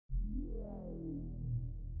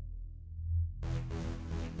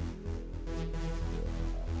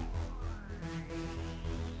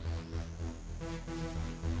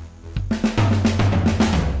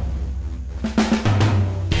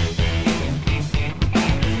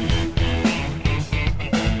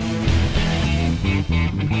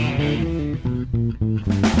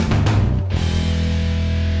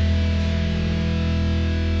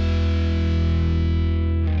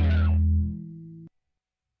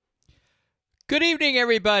Good evening,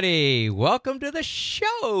 everybody. Welcome to the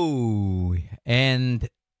show. And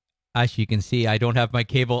as you can see, I don't have my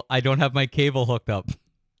cable. I don't have my cable hooked up.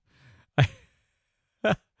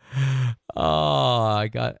 I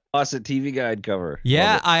got Lost a TV guide cover.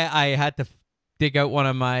 Yeah, I had to dig out one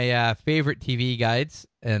of my favorite TV guides,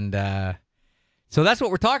 and so that's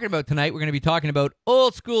what we're talking about tonight. We're going to be talking about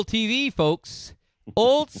old school TV, folks.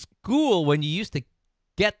 Old school, when you used to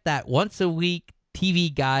get that once a week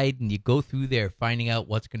TV guide and you go through there finding out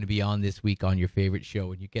what's going to be on this week on your favorite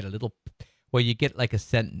show, and you get a little, well, you get like a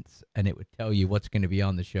sentence and it would tell you what's going to be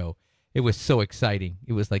on the show. It was so exciting.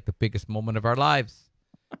 It was like the biggest moment of our lives.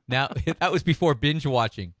 Now, that was before binge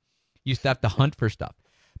watching. You used to have to hunt for stuff.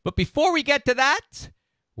 But before we get to that,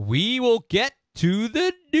 we will get to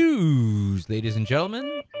the news, ladies and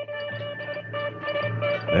gentlemen.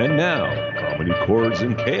 And now, Comedy, Chords,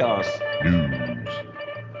 and Chaos News.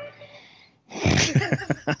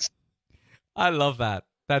 I love that.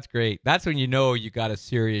 That's great. That's when you know you got a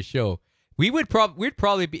serious show. We'd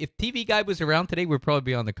probably be, if TV Guide was around today, we'd probably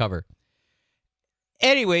be on the cover.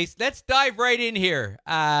 Anyways, let's dive right in here.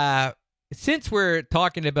 Since we're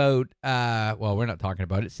talking about, well, we're not talking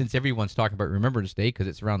about it, since everyone's talking about Remembrance Day because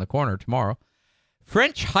it's around the corner tomorrow.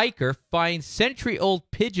 French hiker finds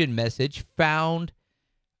century-old pigeon message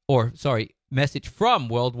message from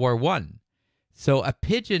World War I. So a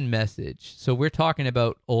pigeon message. So we're talking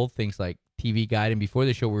about old things like TV Guide, and before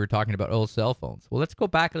the show we were talking about old cell phones. Well, let's go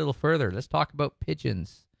back a little further. Let's talk about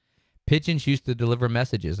pigeons. Pigeons used to deliver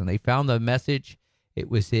messages, and they found the message. It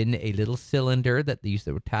was in a little cylinder that they used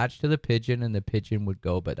to attach to the pigeon, and the pigeon would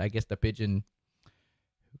go. But I guess the pigeon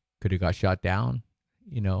could have got shot down.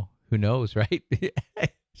 You know, who knows, right?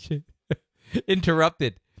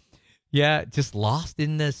 Interrupted. Yeah, just lost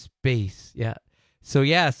in the space. Yeah. So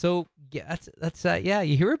that's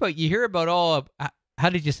you hear about all. How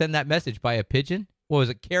did you send that message by a pigeon? What was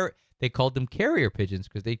it? They called them carrier pigeons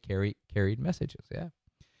because they carried messages. Yeah.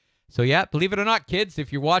 So yeah, believe it or not, kids,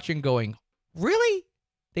 if you're watching, going, really?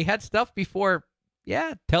 They had stuff before,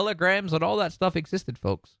 telegrams and all that stuff existed,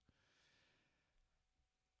 folks.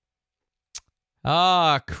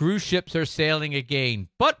 Cruise ships are sailing again,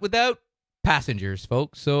 but without passengers,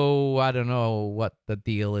 folks. So I don't know what the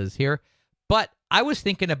deal is here. But I was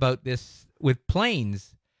thinking about this with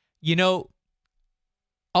planes. You know,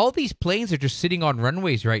 all these planes are just sitting on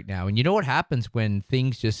runways right now. And you know what happens when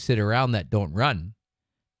things just sit around that don't run?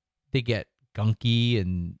 They get gunky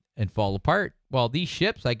and fall apart. Well, these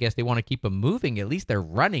ships, I guess they want to keep them moving. At least they're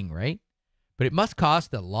running, right? But it must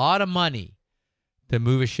cost a lot of money to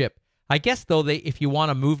move a ship. I guess, though, if you want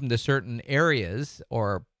to move them to certain areas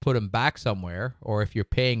or put them back somewhere, or if you're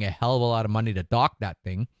paying a hell of a lot of money to dock that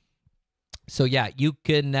thing. So, yeah, you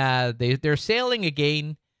can, they're sailing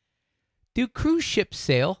again. Do cruise ships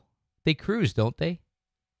sail? They cruise, don't they?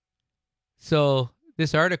 So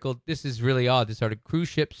this article, this is really odd. This article, cruise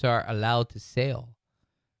ships are allowed to sail.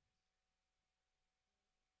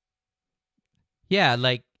 Yeah,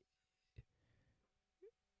 like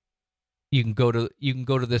you can go to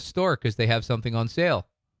the store because they have something on sale.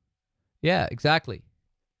 Yeah, exactly.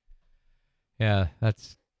 Yeah,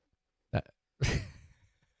 that's that.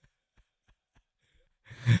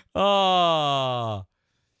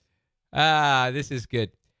 This is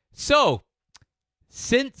good. So,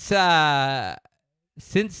 since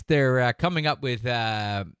they're coming up with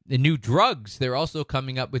the new drugs, they're also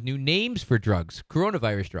coming up with new names for drugs,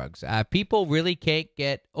 coronavirus drugs. People really can't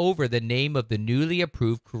get over the name of the newly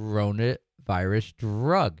approved coronavirus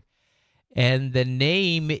drug. And the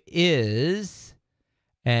name is,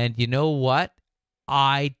 and you know what?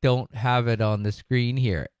 I don't have it on the screen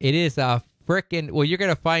here. It is a frickin', well, you're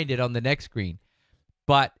going to find it on the next screen.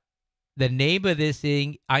 But the name of this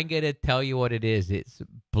thing, I'm going to tell you what it is. It's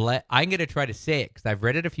I'm going to try to say it because I've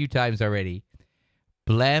read it a few times already.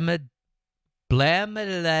 Blamalandab.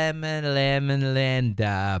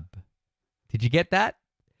 Did you get that?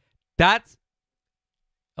 That's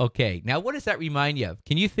okay. Now, what does that remind you of?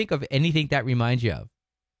 Can you think of anything that reminds you of?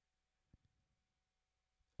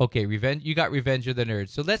 Okay, Revenge. You got Revenge of the Nerds.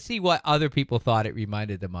 So let's see what other people thought it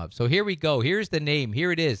reminded them of. So here we go. Here's the name.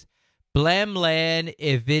 Here it is. Blamlan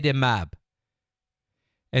Evidimab.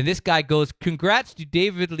 And this guy goes, congrats to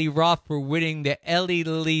David Lee Roth for winning the Eli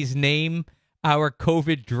Lilly's Name Our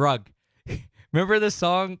COVID Drug. Remember the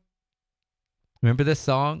song?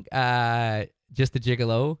 Just a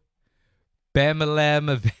Gigolo?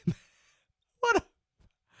 Bamalam.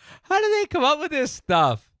 How do they come up with this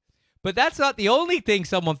stuff? But that's not the only thing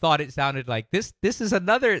someone thought it sounded like. This is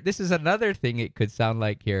another thing it could sound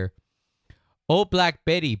like here. Oh, Black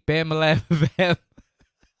Betty, bam, lam, bam.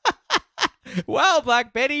 Well,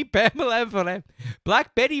 Black Betty, Pamela,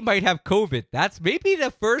 Black Betty might have COVID. That's maybe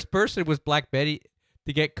the first person was Black Betty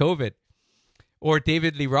to get COVID. Or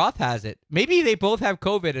David Lee Roth has it. Maybe they both have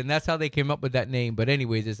COVID, and that's how they came up with that name. But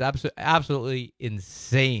anyways, it's absolutely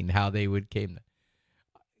insane how they would came.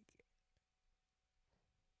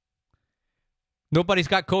 Nobody's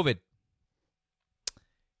got COVID.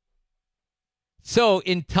 So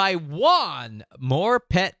in Taiwan, more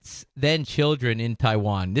pets than children in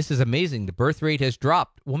Taiwan. This is amazing. The birth rate has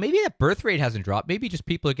dropped. Well, maybe the birth rate hasn't dropped. Maybe just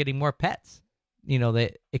people are getting more pets. You know,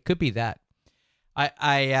 it could be that.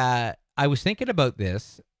 I was thinking about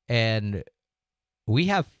this, and we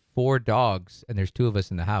have 4 dogs, and there's 2 of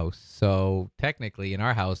us in the house. So technically, in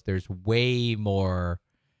our house, there's way more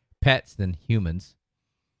pets than humans.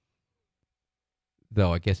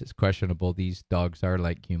 Though I guess it's questionable. These dogs are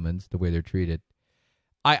like humans, the way they're treated.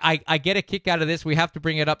 I get a kick out of this. We have to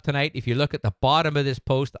bring it up tonight. If you look at the bottom of this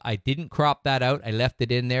post, I didn't crop that out. I left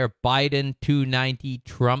it in there. Biden 290,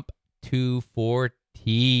 Trump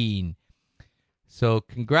 214. So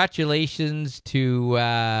congratulations to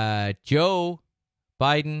Joe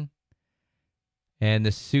Biden and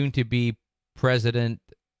the soon-to-be president,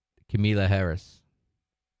 Kamala Harris.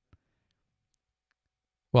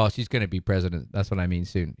 Well, she's going to be president. That's what I mean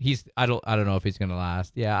soon. I don't know if he's going to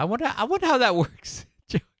last. Yeah, I wonder how that works.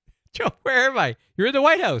 Joe, where am I? You're in the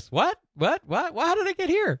White House. What? How did I get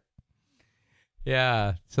here?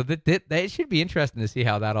 Yeah, so that should be interesting to see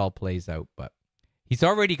how that all plays out. But he's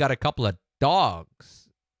already got a couple of dogs.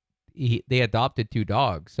 They adopted 2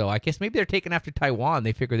 dogs. So I guess maybe they're taking after Taiwan.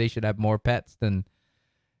 They figure they should have more pets than...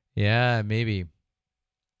 Yeah, maybe.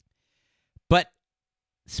 But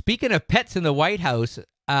speaking of pets in the White House...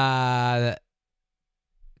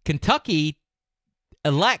 Kentucky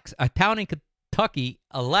elects, a town in Kentucky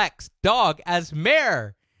elects dog as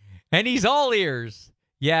mayor, and he's all ears.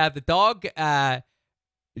 Yeah, the dog, the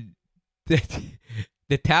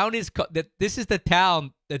town is, this is the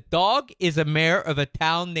town, the dog is a mayor of a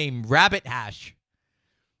town named Rabbit Hash.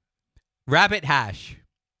 Rabbit Hash.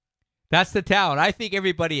 That's the town. I think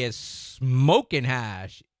everybody is smoking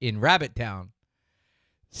hash in Rabbit Town.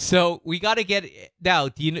 So we got to get now.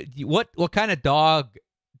 What kind of dog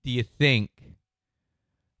do you think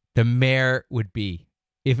the mayor would be?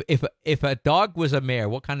 If a dog was a mayor,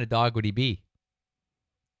 what kind of dog would he be?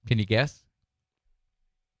 Can you guess?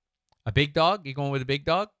 A big dog? You going with a big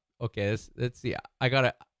dog? Okay, let's see. I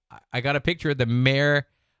got a picture of the mayor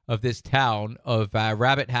of this town of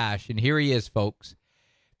Rabbit Hash, and here he is, folks.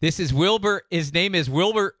 This is Wilbur. His name is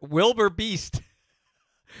Wilbur Beast.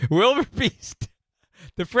 Wilbur Beast.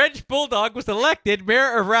 The French Bulldog was elected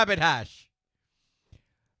mayor of Rabbit Hash.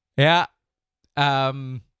 Yeah.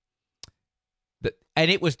 And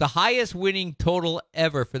it was the highest winning total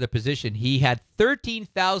ever for the position. He had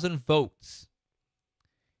 13,000 votes.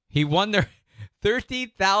 He won their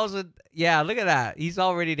 13,000. Yeah, look at that. He's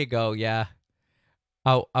all ready to go. Yeah.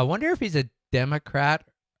 Oh, I wonder if he's a Democrat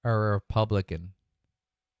or a Republican.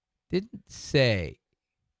 Didn't say.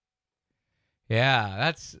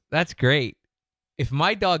 Yeah, that's great. If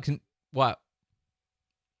my dog's... What?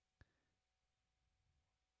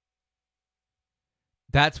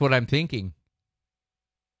 That's what I'm thinking.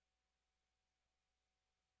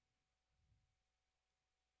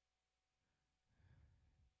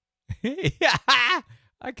 Yeah,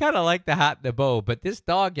 I kind of like the hat and the bow, but this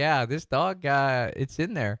dog, it's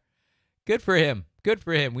in there. Good for him. Good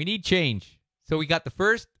for him. We need change. So we got the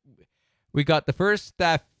first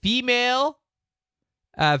female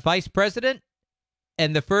vice president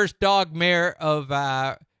and the first dog mayor of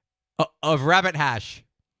Rabbit Hash.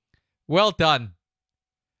 Well done.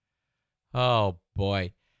 Oh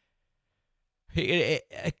boy.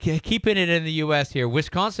 Keeping it in the U.S. here.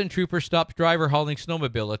 Wisconsin trooper stops driver hauling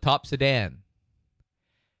snowmobile atop sedan.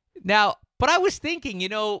 Now, but I was thinking,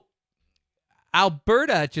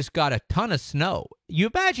 Alberta just got a ton of snow. You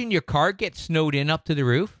imagine your car gets snowed in up to the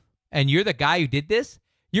roof, and you're the guy who did this?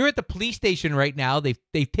 You're at the police station right now.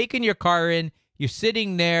 They've taken your car in. You're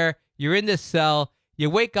sitting there. You're in the cell. You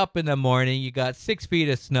wake up in the morning. You got 6 feet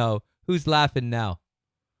of snow. Who's laughing now?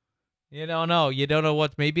 You don't know. You don't know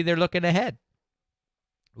what. Maybe they're looking ahead.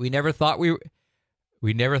 We never thought we were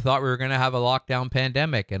going to have a lockdown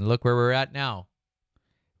pandemic, and look where we're at now.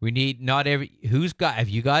 We need have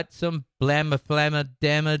you got some blamma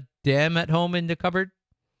damn at home in the cupboard?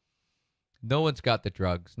 No one's got the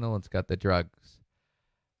drugs.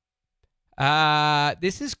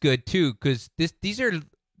 This is good too, because this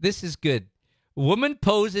is good. Woman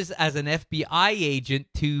poses as an FBI agent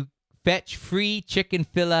to fetch free chicken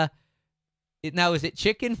fillet. Now, is it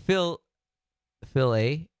chicken fillet?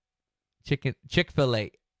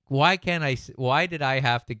 Chick-fil-A. why did I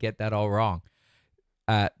have to get that all wrong?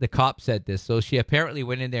 The cop said this. So she apparently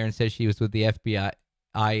went in there and said she was with the FBI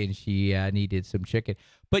and she needed some chicken.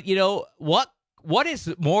 But you know what? What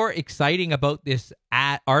is more exciting about this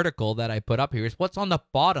article that I put up here is what's on the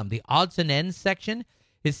bottom, the odds and ends section.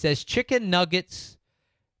 It says chicken nuggets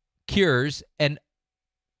cures and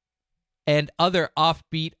other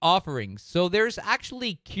offbeat offerings. So there's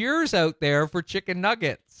actually cures out there for chicken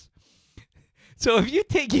nuggets. So if you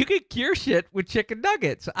can cure shit with chicken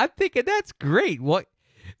nuggets. I'm thinking that's great. What?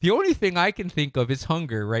 The only thing I can think of is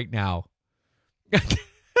hunger right now.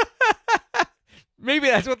 Maybe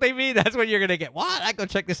that's what they mean. That's what you're going to get. What? I go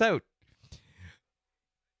check this out.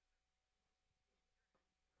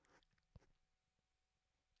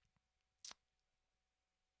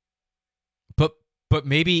 But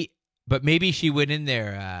maybe she went in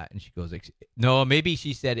there and she goes, no, maybe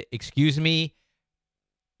she said, excuse me.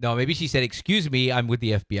 No, maybe she said, excuse me, I'm with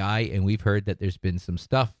the FBI and we've heard that there's been some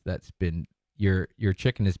stuff that's been, your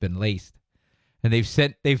chicken has been laced. And they've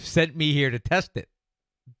sent me here to test it.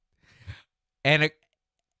 And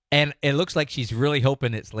it looks like she's really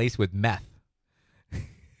hoping it's laced with meth.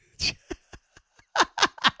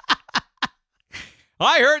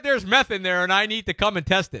 I heard there's meth in there and I need to come and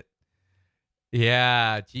test it.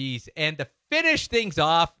 Yeah, geez. And to finish things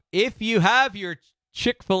off, if you have your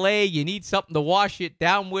Chick-fil-A, you need something to wash it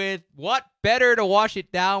down with. What better to wash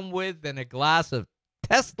it down with than a glass of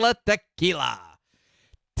Tesla tequila?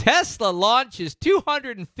 Tesla launches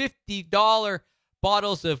 $250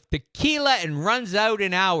 bottles of tequila and runs out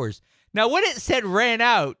in hours. Now, when it said ran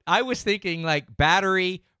out, I was thinking like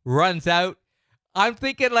battery runs out. I'm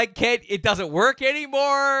thinking like, it doesn't work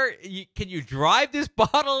anymore. Can you drive this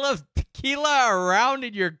bottle of tequila around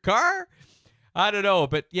in your car? I don't know.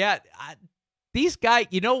 But yeah, these guys,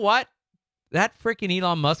 you know what? That freaking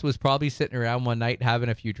Elon Musk was probably sitting around one night having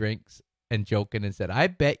a few drinks and joking and said, I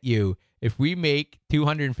bet you if we make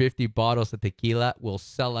 250 bottles of tequila, we'll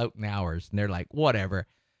sell out in hours. And they're like, whatever.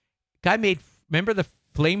 Guy remember the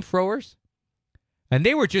flamethrowers? And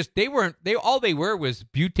all they were was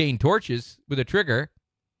butane torches with a trigger.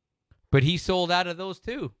 But he sold out of those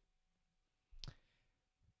too.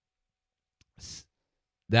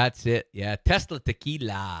 That's it. Yeah, Tesla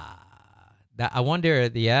tequila. I wonder,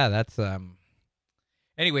 that's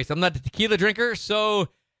anyways, I'm not a tequila drinker, so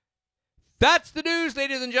that's the news,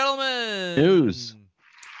 ladies and gentlemen. News.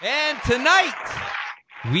 And tonight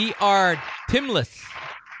we are Timless.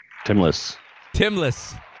 Tim.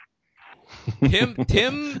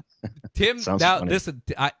 Sounds Now, funny. listen,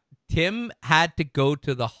 Tim had to go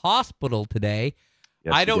to the hospital today.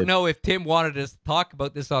 Yes, I don't know if Tim wanted us to talk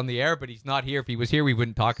about this on the air, but he's not here. If he was here, we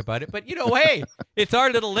wouldn't talk about it. But, hey, it's our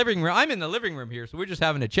little living room. I'm in the living room here, so we're just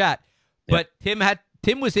having a chat. Yeah. But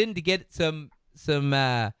Tim was in to get a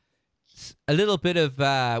little bit of,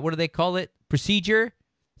 what do they call it? Procedure?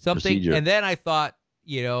 Something. Procedure. And then I thought,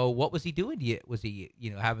 what was he doing? Was he,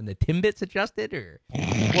 having the Timbits adjusted or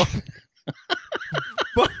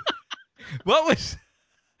what was,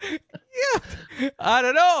 yeah, I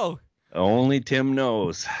don't know. Only Tim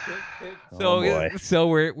knows. So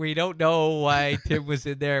we don't know why Tim was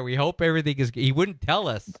in there. We hope everything is good. He wouldn't tell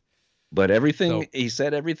us. But he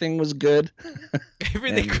said everything was good.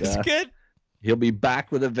 Everything was good. He'll be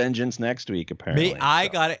back with a vengeance next week, apparently. I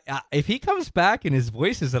got it. If he comes back and his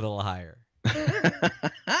voice is a little higher.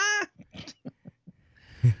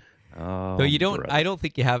 So you don't. brother. I don't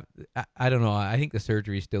think you have. I don't know. I think the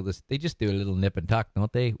surgery is still this. They just do a little nip and tuck,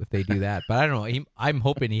 don't they? If they do that, but I don't know. I'm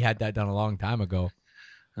hoping he had that done a long time ago.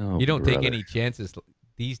 You don't take any chances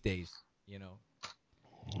these days,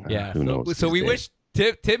 Yeah. Who knows So we these wish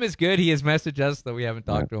Tim is good. He has messaged us, though we haven't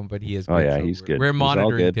talked to him, but he is good. Oh, yeah, so he's good. We're He's all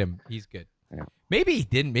monitoring good. Tim. He's good. Yeah. Maybe he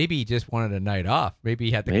didn't. Maybe he just wanted a night off. Maybe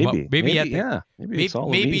he had to come up. Maybe he had to. Maybe it's all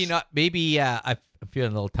Maybe Mies. not. Maybe I'm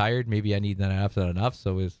feeling a little tired. Maybe I need that enough. Not enough.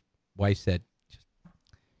 So his wife said, "Just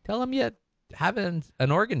tell him you have an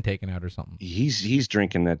organ taken out or something." He's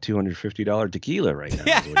drinking that $250 tequila right now.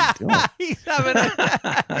 Yeah, he's having.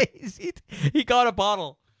 He got a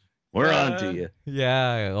bottle. We're on to you.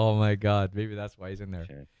 Yeah. Oh my God. Maybe that's why he's in there.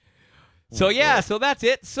 Okay. So yeah. So that's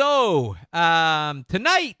it. So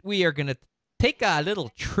tonight we are gonna take a little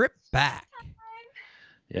trip back.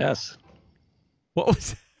 Yes. What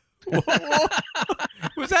was?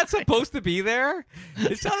 Was that supposed to be there?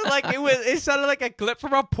 It sounded like it sounded like a clip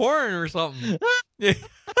from a porn or something.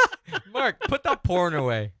 Mark, put that porn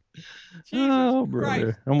away. Jesus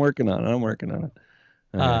brother, Christ. I'm working on it.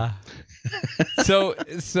 All right. So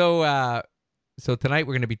tonight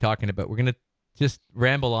we're going to be talking about. We're going to just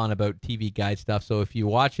ramble on about TV guide stuff. So if you're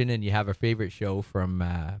watching and you have a favorite show from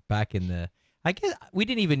back in the I guess we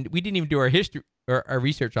didn't even do our history or our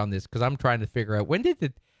research on this because I'm trying to figure out when did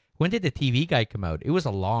the TV Guide come out? It was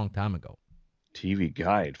a long time ago. TV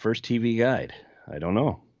Guide, first TV Guide. I don't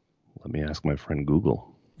know. Let me ask my friend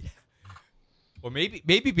Google. Well,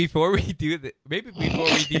 maybe before we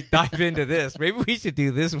dive into this, maybe we should do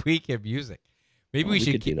this week in music. Maybe we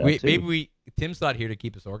should keep. Tim's not here to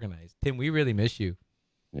keep us organized. Tim, we really miss you.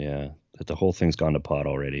 Yeah, but the whole thing's gone to pot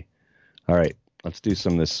already. All right, let's do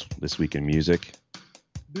some this week in music.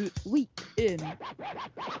 This week in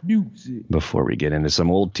music. Before we get into some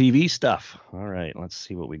old TV stuff. All right, let's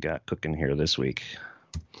see what we got cooking here this week.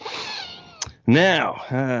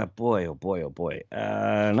 Now, boy, oh boy, oh boy.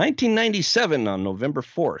 1997 on November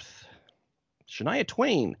 4th, Shania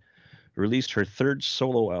Twain released her third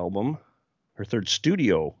studio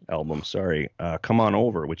album, Come On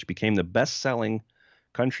Over, which became the best-selling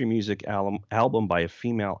country music album by a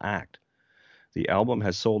female act. The album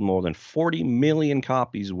has sold more than 40 million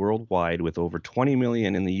copies worldwide, with over 20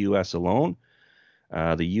 million in the U.S. alone.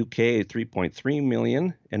 The UK, 3.3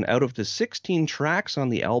 million. And out of the 16 tracks on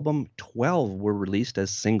the album, 12 were released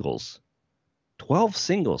as singles. 12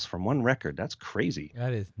 singles from one record. That's crazy.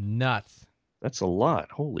 That is nuts. That's a lot.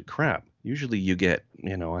 Holy crap. Usually you get,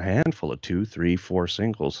 a handful of 2, 3, 4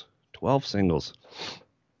 singles. 12 singles.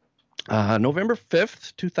 November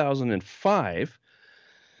 5th, 2005,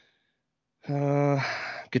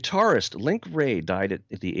 guitarist Link Wray died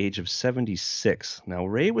at the age of 76. Now,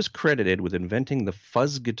 Wray was credited with inventing the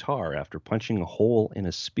fuzz guitar after punching a hole in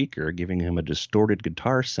a speaker, giving him a distorted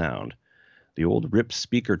guitar sound. The old rip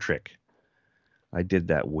speaker trick. I did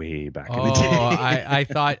that way back in the day.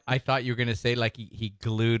 I thought you were gonna say like he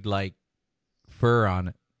glued like fur on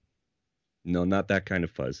it. No, not that kind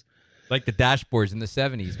of fuzz. Like the dashboards in the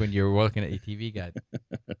 70s when you were working at ATV Guide.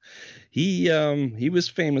 He was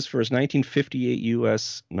famous for his 1958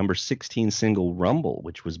 U.S. number 16 single Rumble,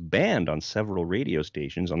 which was banned on several radio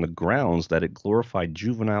stations on the grounds that it glorified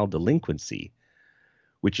juvenile delinquency,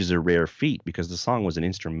 which is a rare feat because the song was an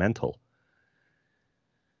instrumental.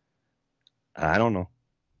 I don't know.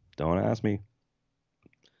 Don't ask me.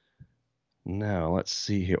 Now, let's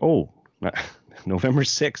see here. Oh, November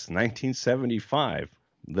 6th, 1975.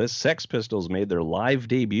 The Sex Pistols made their live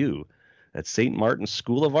debut at St. Martin's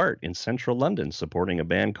School of Art in central London, supporting a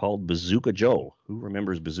band called Bazooka Joe. Who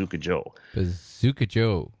remembers Bazooka Joe? Bazooka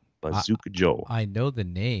Joe. Bazooka Joe. I know the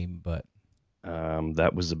name, but...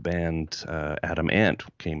 that was a band. Adam Ant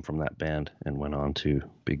came from that band and went on to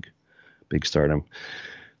big stardom.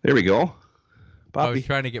 There we go. Poppy. I was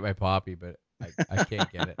trying to get my Poppy, but I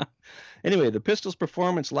can't get it. Anyway, the Pistols'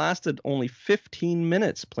 performance lasted only 15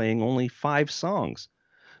 minutes, playing only 5 songs.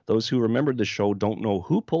 Those who remembered the show don't know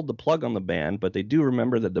who pulled the plug on the band, but they do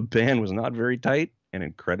remember that the band was not very tight and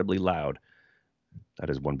incredibly loud. That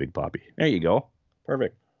is one big Poppy. There you go.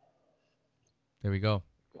 Perfect. There we go.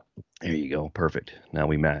 There you go. Perfect. Now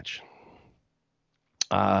we match.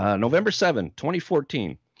 November 7,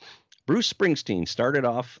 2014. Bruce Springsteen started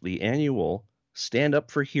off the annual Stand Up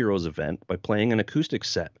for Heroes event by playing an acoustic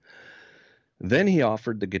set. Then he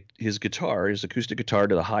offered his acoustic guitar,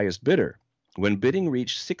 to the highest bidder. When bidding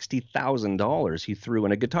reached $60,000, he threw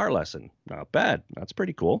in a guitar lesson. Not bad. That's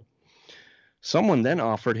pretty cool. Someone then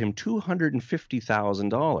offered him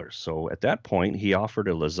 $250,000. So at that point, he offered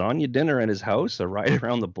a lasagna dinner at his house, a ride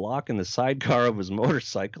around the block in the sidecar of his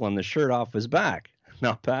motorcycle, and the shirt off his back.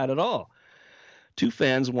 Not bad at all. 2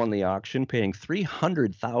 fans won the auction, paying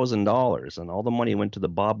 $300,000, and all the money went to the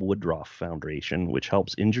Bob Woodruff Foundation, which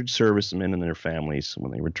helps injured servicemen and their families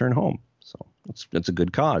when they return home. So that's a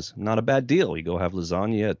good cause. Not a bad deal. You go have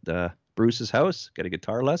lasagna at Bruce's house, get a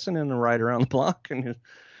guitar lesson, and a ride around the block. And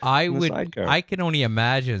I can only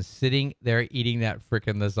imagine sitting there eating that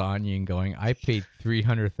frickin' lasagna and going, I paid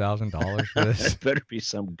 $300,000 for this. It better be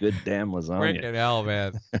some good damn lasagna. Frickin' hell,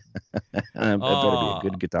 man. It better be a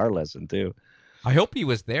good guitar lesson, too. I hope he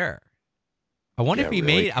was there. I wonder if he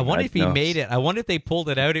made it. I wonder if he made it. I wonder if they pulled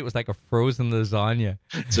it out. It was like a frozen lasagna.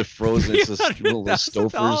 It's a frozen. It's a little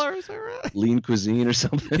Stouffer's lean cuisine or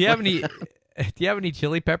something. Do you have any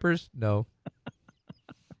chili peppers? No.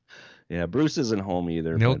 Yeah, Bruce isn't home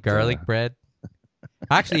either. No garlic bread.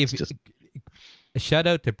 Actually, shout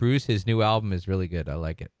out to Bruce. His new album is really good. I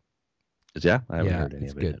like it. Yeah, I haven't heard any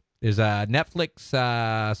of it. Good. There's a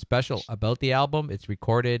Netflix special about the album. It's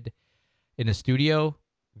recorded in a studio.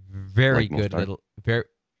 Very good little, very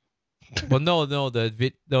well. No, the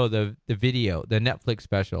video, the Netflix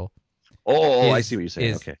special. I see what you're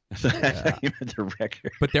saying. Okay, you meant the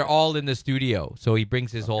record. But they're all in the studio, so he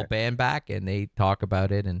brings his whole band back, and they talk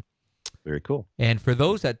about it. And very cool. And for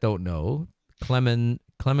those that don't know, Clement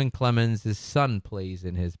Clemens' son plays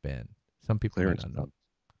in his band. Some people Clarence. might not know.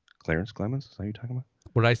 Clarence Clemens? Is that what you're talking about?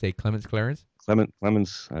 What did I say? Clarence?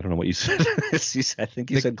 Clemens. I don't know what you said. I think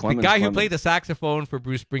you said Clemens. The guy Clemens. who played the saxophone for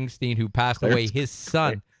Bruce Springsteen, who passed away, his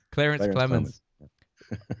son, Clarence Clemens.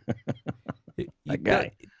 That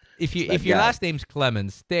guy. If your last name's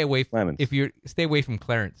Clemens, stay away from Clemens. stay away from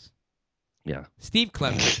Clarence. Yeah. Steve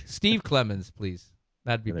Clemens. Steve Clemens, please.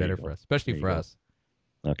 That'd be better for us, especially for us.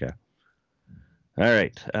 Okay. All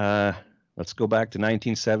right. Let's go back to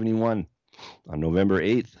 1971. On November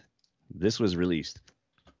 8th, this was released.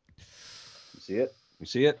 You see it? You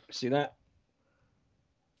see it? See that?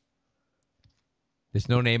 There's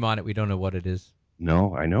no name on it. We don't know what it is.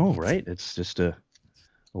 No, I know, right? It's just a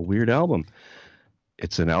weird album.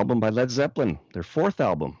 It's an album by Led Zeppelin, their fourth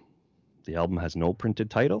album. The album has no printed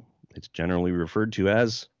title. It's generally referred to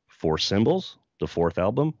as Four Symbols, the fourth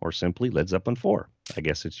album, or simply Led Zeppelin 4. I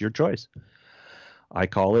guess it's your choice. I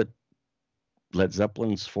call it Led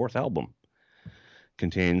Zeppelin's fourth album.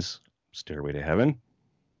 Contains Stairway to Heaven,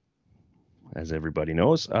 as everybody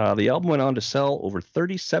knows. The album went on to sell over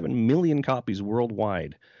 37 million copies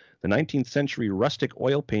worldwide. The 19th century rustic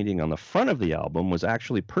oil painting on the front of the album was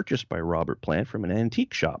actually purchased by Robert Plant from an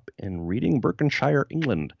antique shop in Reading, Berkshire,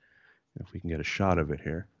 England. If we can get a shot of it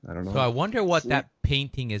here. I don't know. So I wonder what that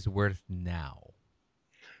painting is worth now.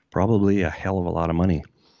 Probably a hell of a lot of money.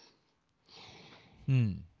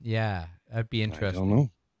 Yeah, that'd be interesting. I don't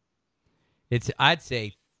know. I'd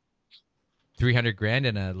say 300 grand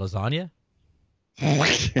in a lasagna.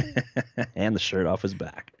 And the shirt off his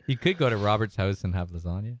back. You could go to Robert's house and have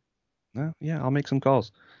lasagna. Yeah, I'll make some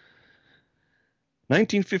calls.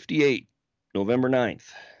 1958, November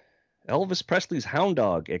 9th. Elvis Presley's Hound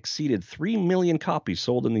Dog exceeded 3 million copies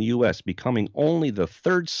sold in the U.S., becoming only the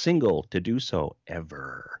third single to do so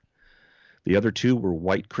ever. The other two were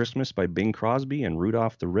White Christmas by Bing Crosby and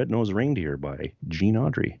Rudolph the Red-Nosed Reindeer by Gene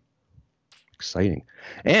Autry. Exciting.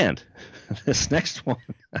 And this next one,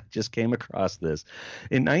 I just came across this.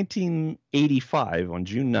 In 1985, on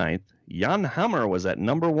June 9th, Jan Hammer was at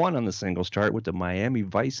number 1 on the singles chart with the Miami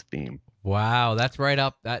Vice theme. Wow, that's right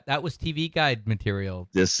up. That was TV Guide material.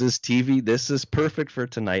 This is TV. This is perfect for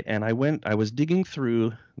tonight. And I was digging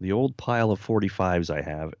through the old pile of 45s I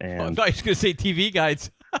have. And I thought you were going to say TV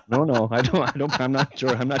Guides. No, I don't. I'm not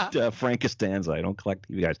sure. I'm not Frank Costanza. I don't collect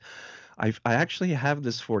TV Guides. I actually have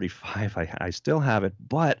this 45. I still have it,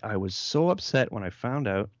 but I was so upset when I found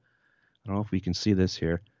out. I don't know if we can see this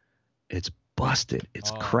here. It's busted.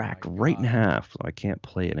 It's cracked right in half. So I can't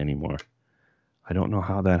play it anymore. I don't know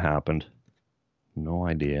how that happened. No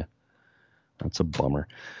idea. That's a bummer.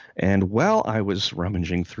 And while I was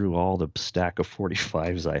rummaging through all the stack of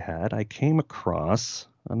 45s I had, I came across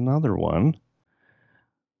another one.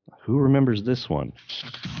 Who remembers this one?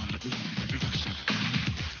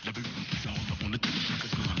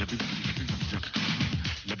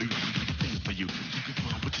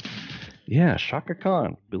 Yeah, Shaka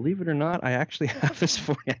Khan. Believe it or not, I actually have this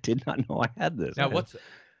for you. I did not know I had this. Now, what's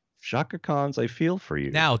Shaka Khan's I Feel For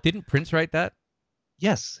You? Now, didn't Prince write that?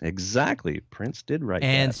 Yes, exactly. Prince did write that.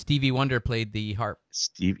 And Stevie Wonder played the harp.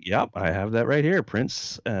 Yep, I have that right here.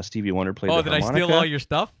 Stevie Wonder played the harmonica. Oh, did I steal all your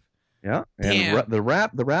stuff? Yeah, and the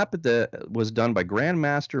rap was done by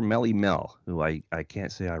Grandmaster Melly Mel, who I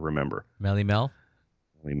can't say I remember. Melly Mel?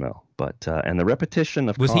 Melly Mel. But and the repetition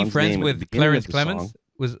of was Khan's he friends name with Clarence Clemens?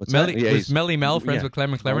 Was Melly Mel friends with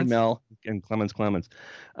Clemens? Melly Mel and Clemens.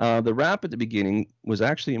 The rap at the beginning was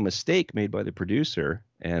actually a mistake made by the producer,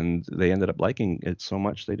 and they ended up liking it so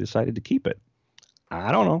much they decided to keep it.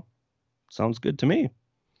 I don't know. Sounds good to me.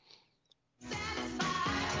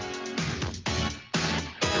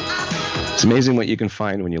 It's amazing what you can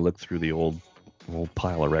find when you look through the old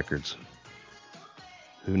pile of records.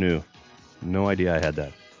 Who knew? No idea I had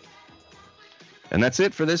that. And that's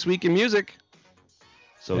it for this week in music.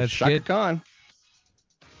 So that's Shaka good. Khan.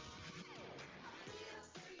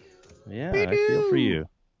 Yeah, I Feel For You.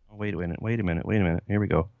 Oh, wait a minute. Here we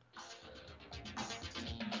go.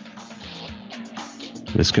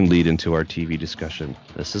 This can lead into our TV discussion.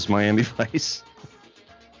 This is Miami Vice.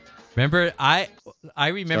 Remember, I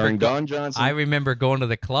remember Starring Don Johnson. I remember going to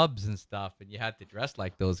the clubs and stuff, and you had to dress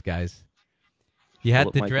like those guys. You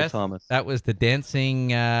had to dress. Thomas. That was the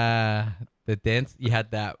dancing. You had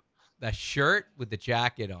that shirt with the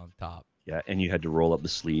jacket on top. Yeah, and you had to roll up the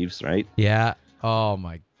sleeves, right? Yeah. Oh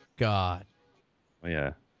my God. Oh,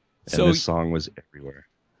 yeah. And So this song was everywhere.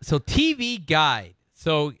 So TV Guide.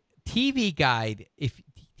 If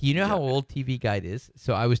you know how old TV Guide is?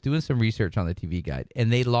 So I was doing some research on the TV Guide,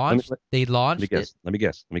 and they launched. Let me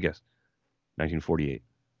guess. 1948.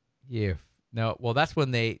 Yeah. No. Well, that's when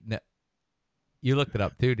they. No, You looked it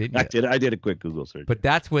up too, didn't I you? did. I did a quick Google search. But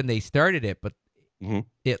that's when they started it. But Mhm.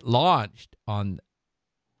 it launched on.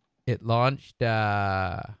 It launched.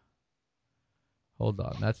 Hold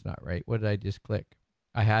on, that's not right. What did I just click?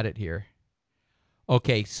 I had it here.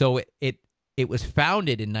 Okay, so it was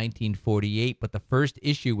founded in 1948, but the first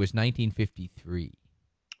issue was 1953.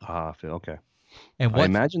 Okay. And I what?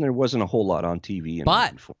 imagine there wasn't a whole lot on TV in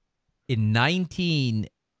But 1940. in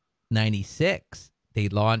 1996, they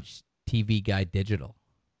launched TV Guide Digital,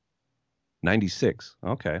 96.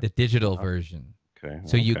 Okay. the digital version. Okay.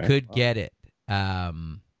 So you okay. could get it.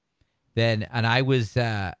 Then, and I was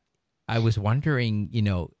wondering,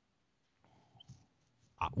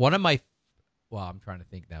 one of my, well, I'm trying to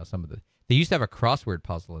think now. They used to have a crossword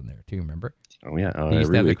puzzle in there too. Remember? Oh yeah. They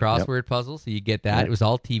used to have the Yep. crossword puzzle, so you get that. Yep. It was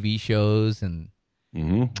all TV shows and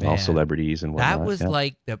Mm-hmm. All Man, celebrities and whatnot. that was yeah.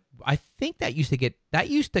 like I think that used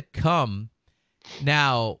to come.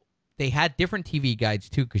 Now they had different TV guides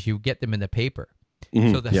too because you get them in the paper.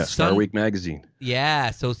 Mhm. So the Star Sun- Week magazine.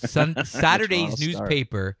 Yeah, so Saturday's Toronto Star.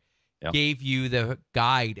 newspaper Yep. gave you the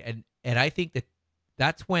guide, and I think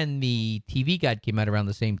that's when the TV guide came out around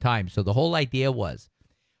the same time. So the whole idea was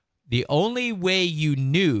the only way you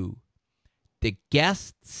knew the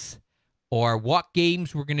guests or what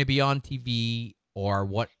games were going to be on TV or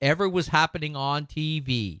whatever was happening on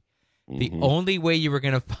TV, the Mhm. only way you were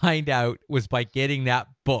going to find out was by getting that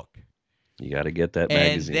book. You got to get that And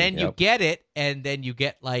magazine. then you Yep. get it, and then you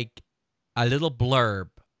get like a little blurb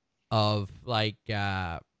of like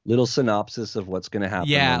little synopsis of what's going to happen.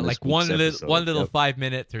 yeah, on this like one week's little episode. one little Yep. 5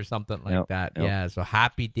 minutes or something like Yep, that. yep. Yeah, so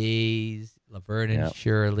Happy Days, Laverne and Yep.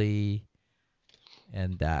 Shirley,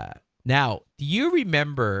 and now, do you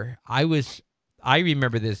remember? I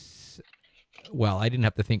remember this. Well, I didn't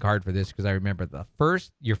have to think hard for this because I remember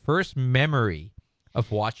your first memory of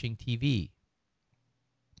watching TV.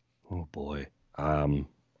 Oh boy.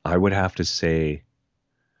 I would have to say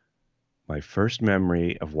my first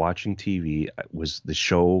memory of watching TV was the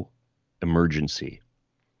show Emergency.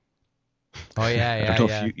 Oh yeah, I yeah, don't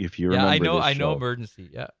yeah. know if you Yeah, remember I know. this I know. show. Emergency.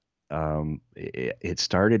 Yeah. It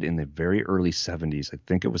started in the very early 70s. I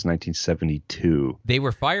think it was 1972. They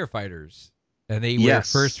were firefighters, and they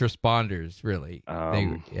Yes. were first responders. Really,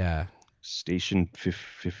 yeah. Station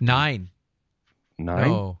 50, 9. 9?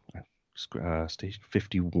 No. Station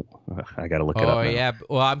 50. I got to look it up Oh now. yeah.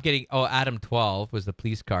 Well, I'm getting. Oh, Adam 12 was the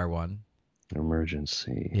police car one.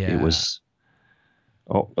 Emergency. Yeah. It was.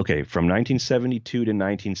 Oh, okay. From 1972 to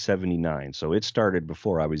 1979. So it started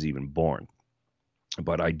before I was even born.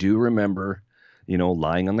 But I do remember,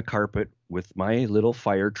 lying on the carpet with my little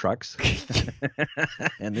fire trucks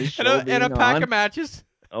and this show And a being pack on. of matches.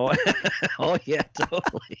 Oh, oh yeah,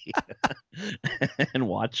 totally. And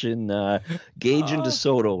watching Gage and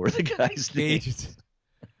DeSoto were the guys' names. Gage.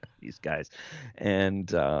 These guys. And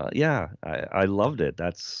yeah, I loved it.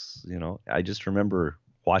 That's, I just remember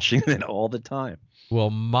watching it all the time. Well,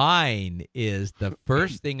 mine is the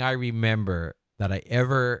first thing I remember that I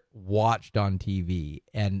ever watched on TV,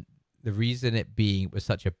 and the reason it was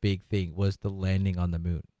such a big thing was the landing on the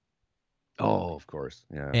moon. Oh, of course.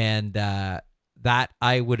 Yeah. And that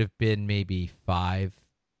I would have been maybe 5,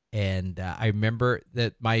 and I remember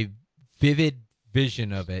that my vivid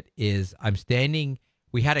vision of it is I'm standing.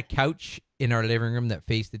 We had a couch in our living room that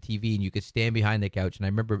faced the TV, and you could stand behind the couch. And I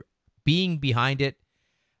remember being behind it,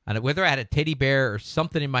 and whether I had a teddy bear or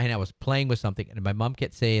something in my hand, I was playing with something, and my mom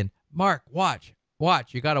kept saying, "Mark, watch,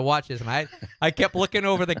 you got to watch this." And I kept looking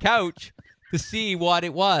over the couch to see what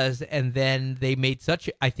it was, and then they made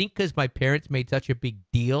I think because my parents made such a big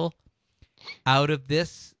deal out of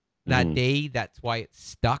this that day, that's why it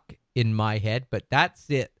stuck in my head. But that's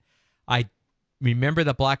it. I remember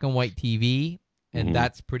the black and white TV, and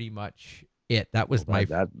that's pretty much it. That was my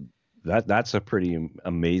that's a pretty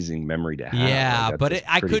amazing memory to have. yeah. Like, But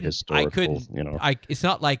I couldn't. It's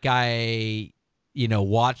not like I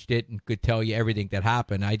watched it and could tell you everything that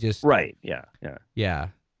happened. I just Right. Yeah.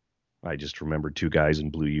 I just remember 2 guys in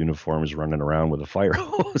blue uniforms running around with a fire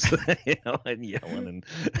hose, and yelling. And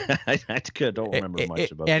I don't remember much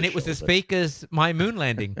about it. And it was as fake as my moon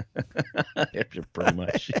landing. Pretty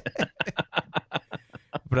much.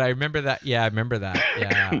 But I remember that. Yeah, I remember that.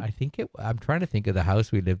 Yeah, I think I'm trying to think of the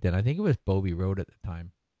house we lived in. I think it was Bobby Road at the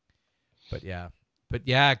time. But yeah,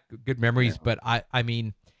 good memories. Yeah. But I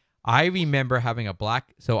mean, I remember having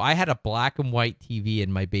so I had a black and white TV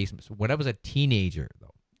in my basement. So when I was a teenager,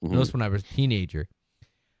 though, notice when I was a teenager,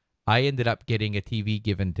 I ended up getting a TV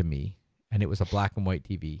given to me, and it was a black and white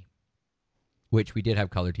TV, which we did have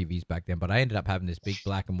color TVs back then. But I ended up having this big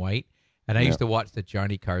black and white, and I used to watch the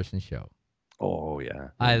Johnny Carson show. Oh yeah.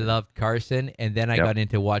 I loved Carson, and then I Yep. got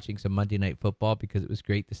into watching some Monday Night Football because it was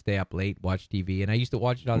great to stay up late, watch TV, and I used to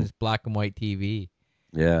watch it on this black and white TV.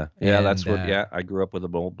 Yeah, that's And what. Yeah, I grew up with a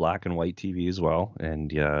old black and white TV as well, and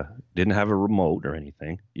didn't have a remote or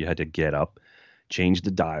anything. You had to get up, change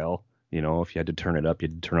the dial. You know, if you had to turn it up, you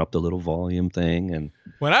had to turn up the little volume thing, and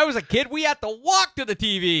when I was a kid, we had to walk to the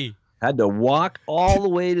TV. had to walk all the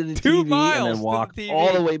way to the 2 TV and miles to then the walk TV.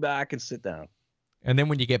 all the way back and sit down. And then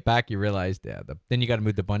when you get back, you realize, then you got to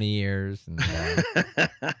move the bunny ears. And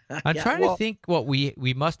I'm trying to think what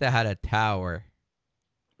we must have had a tower.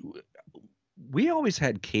 We always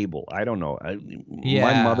had cable. I don't know. Yeah.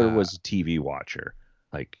 My mother was a TV watcher.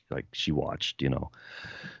 Like she watched,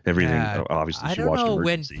 everything. Yeah, Obviously, I she don't watched know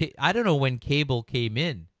Emergency. I don't know when cable came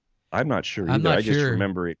in. I'm not sure I'm either. not I just sure.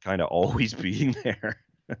 remember it kind of always being there.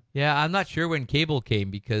 Yeah, I'm not sure when cable came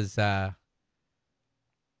because, I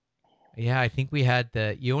think we had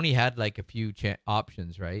you only had like a few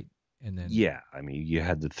options, right? And then Yeah, I mean, you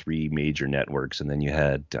had the 3 major networks, and then you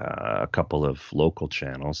had a couple of local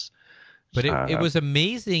channels. But it was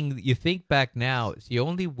amazing. You think back now, it's the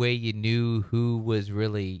only way you knew who was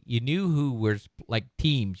really, you knew who was like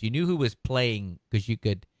teams, you knew who was playing because you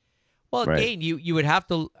could, well, Right. again, you would have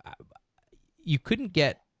to, you couldn't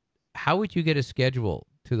get, how would you get a schedule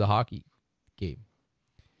to the hockey game?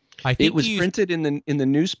 I think It was printed in the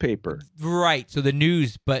newspaper. right. So the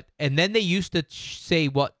news, and then they used to say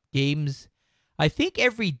what games, I think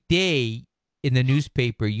every day in the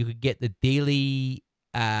newspaper, you could get the daily,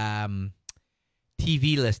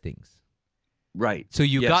 TV listings. Right. So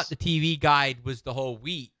you Yes. got the TV guide was the whole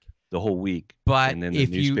week. The whole week. But and then the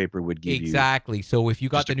if newspaper would give exactly. So if you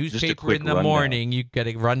got just the a newspaper quick in the rundown. morning, you get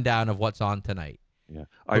a rundown of what's on tonight. you.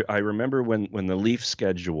 Yeah. I remember when the Leaf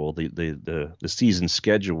schedule, the season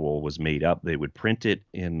schedule was made up, they would print it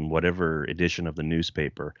in whatever edition of the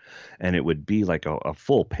newspaper, and it would be like a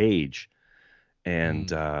full page.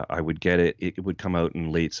 And I would get it. It would come out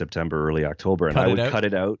in late September, early October, and Cut I it would out? cut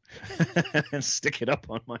it out and stick it up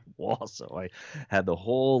on my wall. So I had the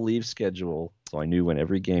whole Leaf schedule, so I knew when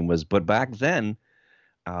every game was. But back then,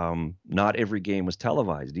 not every game was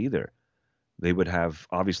televised either. They would have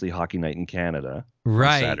obviously Hockey Night in Canada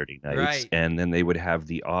Right. on Saturday nights, right. and then they would have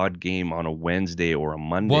the odd game on a Wednesday or a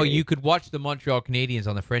Monday. Well, you could watch the Montreal Canadiens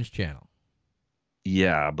on the French channel.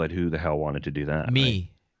 Yeah, but who the hell wanted to do that? Me.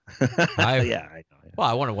 Right? Yeah, I know. Well,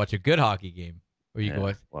 I want to watch a good hockey game. Where you Yeah, go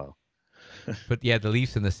with, well, but yeah, the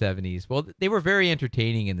Leafs in the 70s. Well, they were very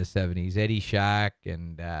entertaining in the 70s. Eddie Shack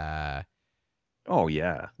and oh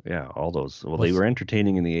yeah, all those. Well, they were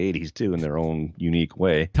entertaining in the '80s too, in their own unique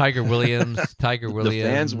way. Tiger Williams. The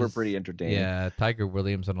fans were pretty entertaining. Yeah, Tiger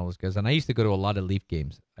Williams and all those guys. And I used to go to a lot of Leaf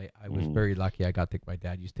games. I was very lucky. My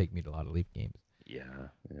dad used to take me to a lot of Leaf games. Yeah.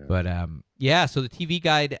 But so the TV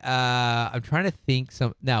guide. I'm trying to think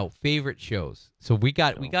favorite shows. So we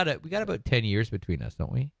got about 10 years between us,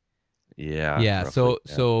 don't we? Yeah. Yeah. roughly,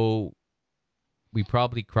 So we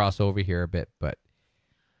probably cross over here a bit, but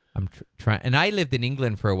I'm trying. And I lived in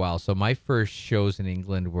England for a while, so my first shows in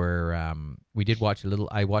England were we did watch a little.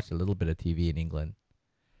 I watched a little bit of TV in England,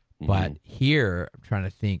 but here I'm trying to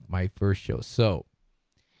think my first show. So,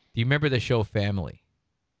 do you remember the show Family?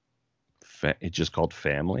 It's just called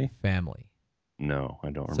Family. Family. No, I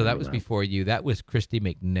don't remember. So that was before you. That was Christy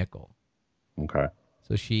McNichol. Okay.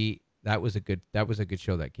 So that was a good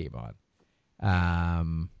show that came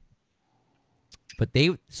on. But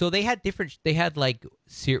they had like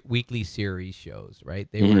weekly series shows, right?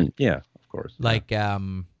 They were yeah, of course. like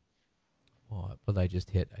what did I just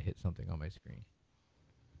hit? I hit something on my screen.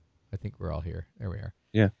 I think we're all here. There we are.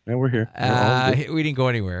 Yeah, we're here. We're all good. We didn't go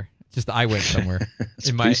anywhere. Just I went somewhere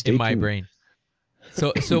in Please stay my tuned. brain.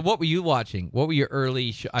 So what were you watching? What were your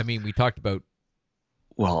early? I mean, we talked about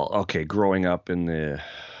Well, okay, growing up in the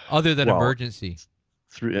other than Emergency.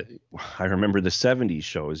 I remember the '70s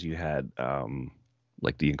shows. You had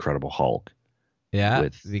like the Incredible Hulk. Yeah,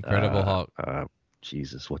 with, the Incredible Hulk.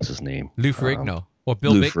 Jesus, what's his name? Lou Ferrigno or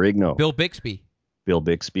Lou Ferrigno. Bill Bixby. Bill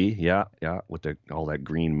Bixby, yeah, with all that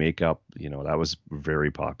green makeup, that was a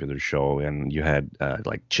very popular show. And you had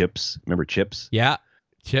like Chips, remember Chips? Yeah,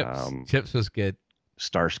 Chips. Chips was good.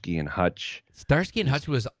 Starsky and Hutch. Starsky and Hutch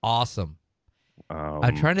was awesome.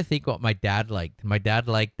 I'm trying to think what my dad liked. My dad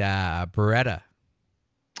liked Beretta.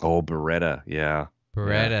 Oh, Beretta, yeah.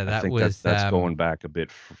 Beretta, I think was that's going back a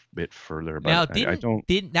bit further. But now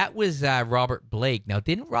didn't that was Robert Blake. Now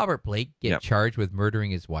didn't Robert Blake get charged with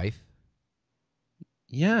murdering his wife?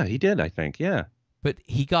 Yeah, he did, I think. Yeah. But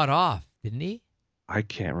he got off, didn't he? I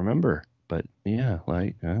can't remember. But yeah,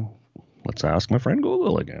 let's ask my friend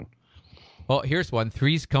Google again. Well, here's one.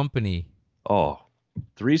 Three's Company. Oh,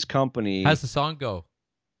 Three's Company. How's the song go?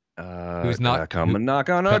 Who's not come and knock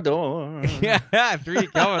on our door? Yeah, three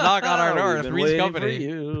come and knock on our door. We've been Three's waiting Company. for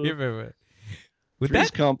you. Would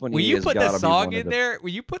Three's that, Company. when you has put the gotta be song one in of the- there,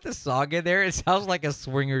 when you put the song in there, it sounds like a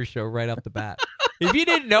swinger show right off the bat. If you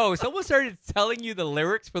didn't know, someone started telling you the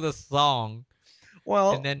lyrics for the song,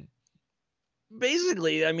 Well, and then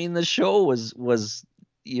basically, I mean, the show was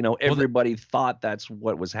everybody thought that's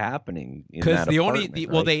what was happening in because that the apartment,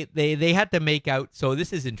 only right? they had to make out. So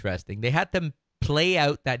this is interesting. They had to play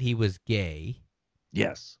out that he was gay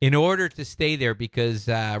Yes. in order to stay there because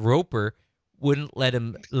Roper wouldn't let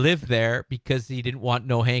him live there because he didn't want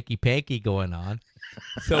no hanky panky going on.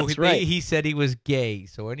 So That's right. he said he was gay.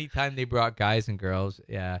 So anytime they brought guys and girls,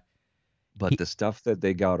 But the stuff that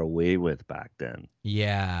they got away with back then,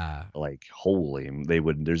 yeah. like holy, they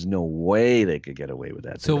would. There's no way they could get away with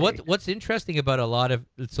that. So today. what's interesting about a lot of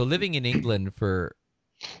living in England for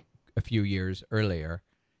a few years earlier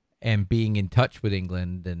and being in touch with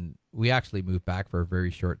England, and we actually moved back for a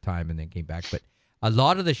very short time and then came back, but a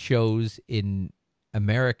lot of the shows in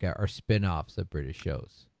America are spin-offs of British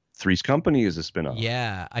shows. Three's Company is a spinoff.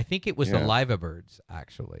 Yeah, I think it was the Yeah. Live Birds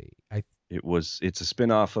actually. It's a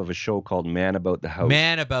spinoff of a show called Man About the House.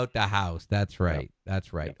 Man About the House. That's right.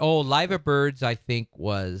 That's right. Oh, Live Birds, I think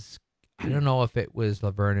was, I don't know if it was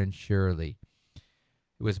Laverne and Shirley.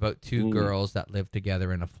 It was about two girls that lived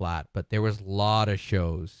together in a flat, but there was a lot of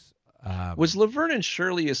shows. Was Laverne and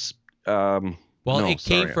Shirley a? Well, no, it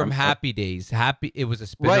came sorry, from I'm- Happy Days. It was a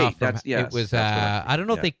spinoff. Right, From, that's- yes, it was. that's what I I don't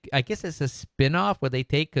know think, if they. I guess it's a spinoff where they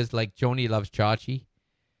take because like Joni loves Chachi.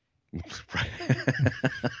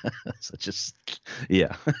 Such a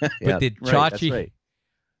yeah. But did right, that's Chachi? right.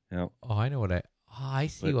 Yeah. Oh, I know what I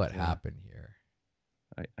see But, what yeah. happened here.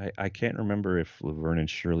 I can't remember if Laverne and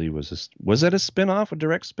Shirley was that a spinoff, a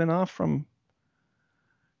direct spinoff from?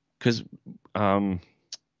 Because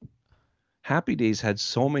Happy Days had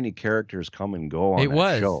so many characters come and go on It that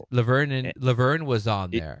was show. Laverne was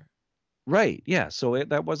on It- there, Right, yeah. So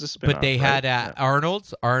that was a spinoff. but they right? had Yeah.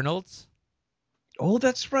 Arnold's. Oh,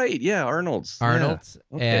 that's right. Yeah, Arnold's. Yeah. Arnold's,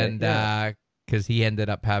 Okay, and yeah. because he ended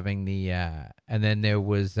up having the and then there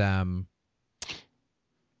was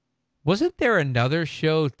wasn't there another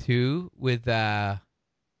show too with Where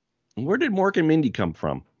did Mork and Mindy come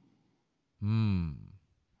from? didn't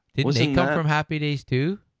they Wasn't come that- from Happy Days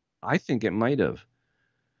too? I think it might have.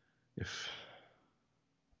 If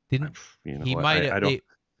Didn't he I- might I have? don't.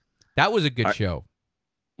 That was a good I- show.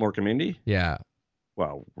 Mork and Mindy. Yeah,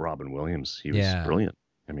 Well, Robin Williams. He was Yeah. brilliant.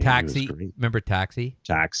 I mean, Taxi. He was great. Remember Taxi?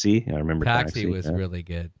 Taxi. I remember Taxi Taxi. was yeah. really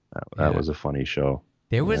good. That yeah. was a funny show.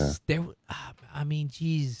 There was I mean,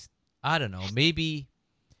 geez, I don't know. Maybe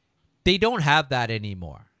they don't have that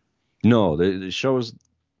anymore. No, the shows.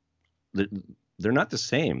 They're not the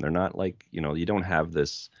same. They're not like you don't have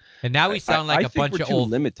this. And now we sound like I a think bunch we're of too old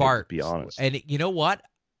limited, to farts. be honest. And you know what?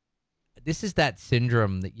 This is that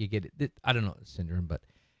syndrome that you get. I don't know the syndrome, but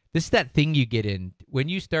this is that thing you get in when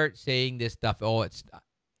you start saying this stuff. Oh,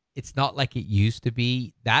 it's not like it used to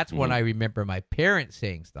be. That's when I remember my parents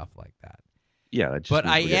saying stuff like that. Yeah, it just But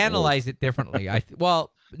means I we're getting old. analyze it differently.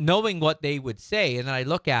 Knowing what they would say, and then I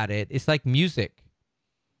look at it. It's like music.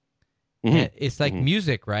 Mhm. It's like Mhm.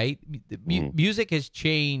 music, right? Mhm. Music has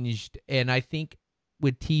changed, and I think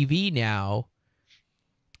with TV now,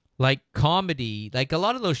 like comedy, like a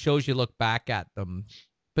lot of those shows, you look back at them,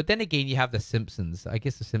 but then again, you have The Simpsons. I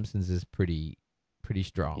guess The Simpsons is pretty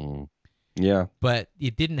strong, Mhm. Yeah. but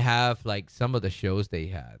you didn't have like some of the shows they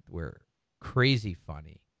had were crazy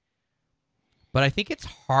funny. But I think it's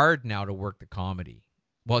hard now to work the comedy.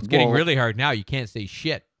 Well, it's getting Well- really hard now. You can't say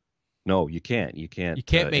shit. No, you can't. You can't. You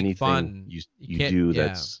can't make anything fun. You You can't- do yeah.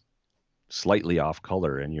 that's slightly off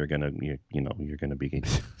color, and you're gonna be.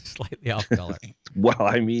 Slightly off color. Well,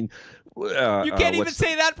 I mean, You can't even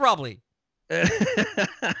say that probably.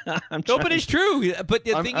 I'm No, but it's true. But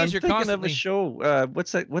the I'm, thing I'm is, you're thinking constantly of a show.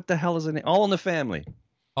 What's that? What the hell is the name? All in the Family.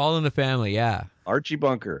 all in the family. Yeah, Archie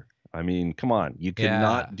Bunker. I mean, come on. You Yeah.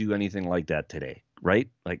 cannot do anything like that today, right?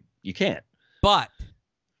 Like you can't.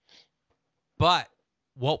 but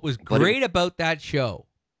what was But it- great about that show?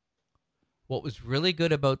 What was really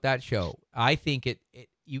good about that show? I think it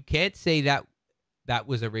you can't say that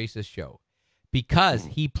was a racist show because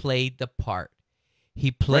he played the part. He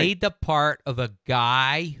played the part of a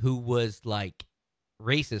guy who was like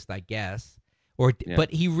racist, I guess, Yeah.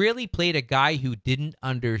 but he really played a guy who didn't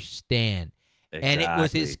understand. And it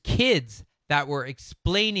was his kids that were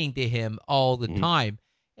explaining to him all the time.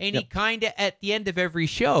 And he kind of, at the end of every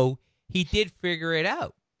show, he did figure it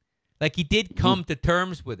out. Like he did come to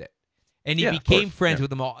terms with it. And he Yeah, of became course. friends Yeah. with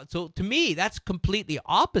them all. So to me, that's completely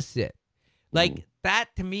opposite. Like that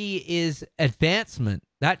to me is advancement.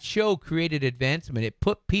 That show created advancement. It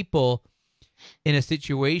put people in a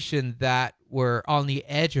situation that were on the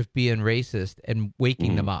edge of being racist and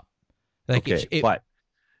waking them up. Like okay, but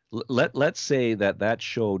let's say that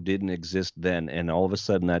show didn't exist then, and all of a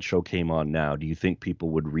sudden that show came on now. Do you think people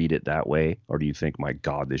would read it that way, or do you think, my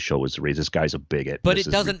God, this show is racist? This guy's a bigot. But This it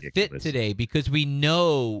is doesn't ridiculous. fit today because we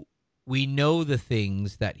know the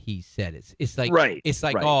things that he said. It's like Right, It's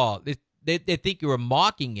like right. they think you were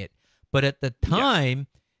mocking it, but at the time.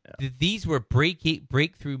 These were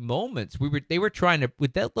breakthrough moments. They were trying to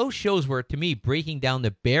those shows were, to me, breaking down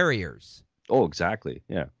the barriers. Oh, exactly.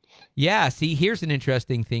 Yeah. Yeah. See, here's an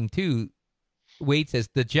interesting thing too. Wade says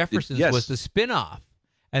the Jeffersons Yes. was the spinoff,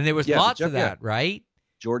 and there was Yeah, lots of that, right?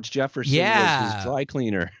 George Jefferson Yeah. was his dry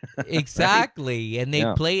cleaner. Exactly. And they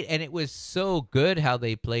Yeah. played, and it was so good how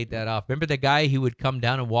they played that off. Remember the guy who would come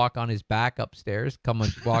down and walk on his back upstairs,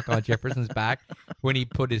 walk on Jefferson's back when he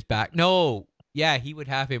put his back. No. Yeah, he would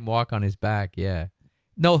have him walk on his back. Yeah.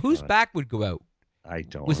 No, whose back would go out? I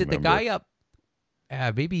don't Was it the remember. guy up?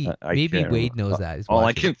 Maybe I maybe can't Wade remember. knows that. He's All I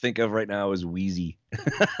watching. can think of right now is Wheezy.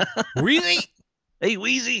 Really? Hey,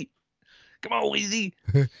 Wheezy. Come on, Wheezy.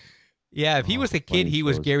 Yeah, if he was a kid, funny he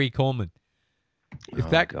was shows. Gary Coleman. If Oh,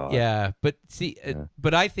 that, God. yeah, but see, Yeah.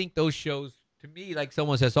 but I think those shows, to me, like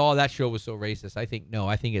someone says, "Oh, that show was so racist." I think no.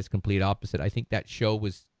 I think it's complete opposite. I think that show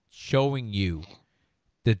was showing you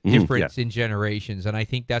the difference in generations, and I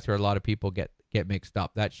think that's where a lot of people get mixed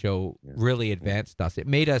up. That show really advanced us. It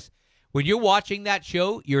made us. When you're watching that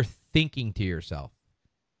show, you're thinking to yourself,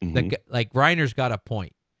 like Reiner's got a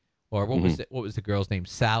point, or what was the girl's name?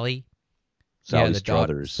 Sally. Sally the dog,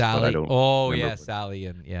 Struthers. Sally. but I don't Oh remember yeah, what- Sally,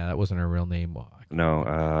 and that wasn't her real name. No,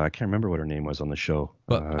 I can't remember what her name was on the show.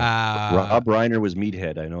 But Rob Reiner was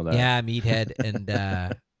Meathead. I know that. yeah, Meathead,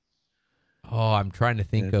 and I'm trying to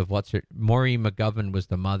think of what's her. Maureen McGovern was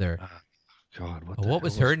the mother. God, What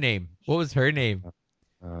was her name? What was her name?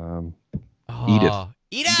 Edith.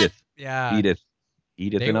 Edith. Yeah. Edith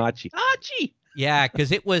They and were- Archie. Archie. Yeah,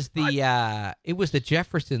 because it was the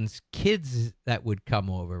Jeffersons' kids that would come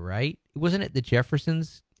over, right? Wasn't it the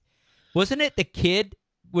Jeffersons? Wasn't it the kid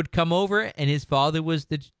would come over and his father was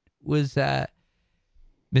Mr.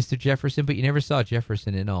 Jefferson, but you never saw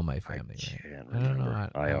Jefferson in All My Family, I right? can't I don't know.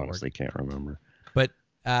 remember. I honestly can't remember. But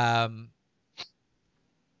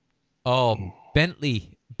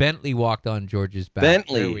Bentley walked on George's back.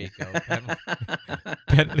 Bentley. There we go.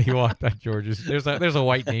 Bentley walked on George's. There's a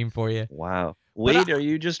white name for you. Wow. Wade, are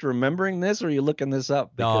you just remembering this, or are you looking this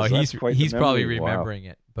up? No, Because that's quite the he's probably memory. Wow. remembering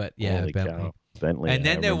it. But yeah, Holy Bentley. cow. Bentley. And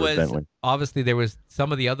then I there remember was Bentley. obviously there was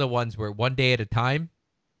some of the other ones were One Day at a Time.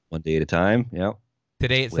 One Day at a Time. Yeah.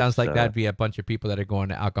 Today it With, sounds like that'd be a bunch of people that are going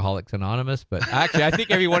to Alcoholics Anonymous, but actually I think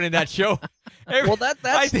everyone in that show. Well,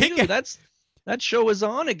 I think- new. That show is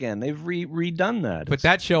on again. They've redone that. But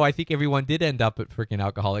that show, I think everyone did end up at freaking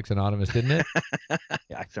Alcoholics Anonymous, didn't it?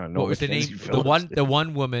 I don't know. What was the name? Mackenzie Phillips did. The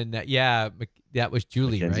one woman that that was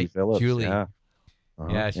Julie, Mackenzie right? Phillips, Julie. Yeah.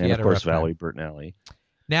 Yeah, she and had of a course rough time. Valerie Bertinelli.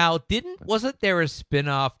 Now, wasn't there a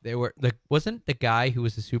spin-off? Wasn't the guy who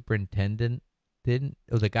was the superintendent? The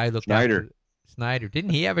guy who looked Snyder. after Snyder?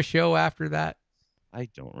 Didn't he have a show after that? I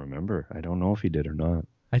don't remember. I don't know if he did or not.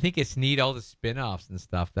 I think it's neat all the spin-offs and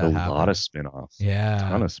stuff that A happened. lot of spin-offs. Yeah. A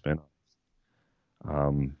ton of spin-offs.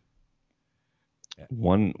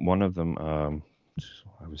 One of them.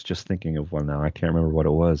 I was just thinking of one now. I can't remember what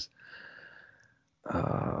it was.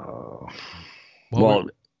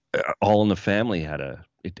 All in the Family had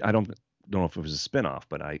I don't know if it was a spin-off,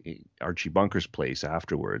 but Archie Bunker's Place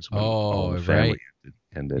afterwards. When All in the Family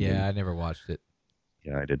ended. Yeah, I never watched it.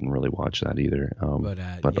 Yeah, I didn't really watch that either. But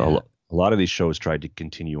yeah. a lot of these shows tried to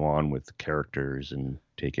continue on with characters and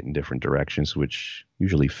take it in different directions, which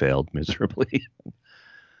usually failed miserably.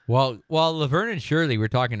 Well, Laverne and Shirley, we were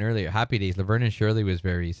talking earlier, Happy Days, Laverne and Shirley was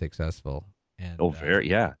very successful. And, It was.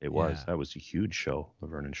 yeah. That was a huge show,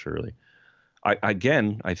 Laverne and Shirley.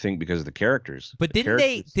 I think because of the characters. But The didn't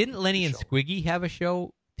characters Lenny and show. Squiggy have a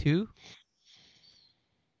show too?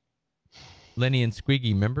 Lenny and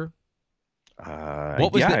Squiggy, remember?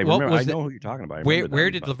 What was yeah, the- I what remember. was I the- know who you're talking about. I Where remember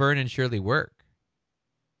that. did Laverne and Shirley work?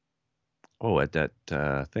 Oh, at that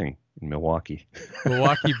thing in Milwaukee.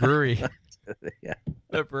 Milwaukee Brewery. Yeah,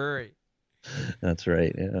 The brewery. that's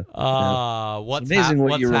right. Yeah. What's It's amazing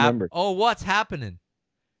what you remember. What's happening?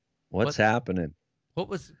 What's happening? What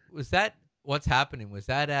was that? What's happening? Was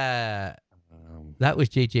that that was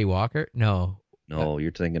J.J. Walker? No. No,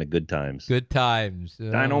 you're thinking of Good Times. Good Times.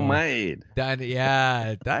 Dynamite.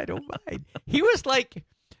 Dynamite. He was like,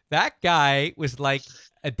 that guy was like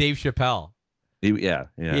a Dave Chappelle. Yeah.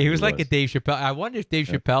 He was like a Dave Chappelle. I wonder if Dave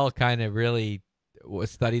Chappelle kind of really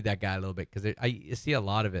studied that guy a little bit because I see a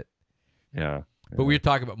lot of it. Yeah. But we were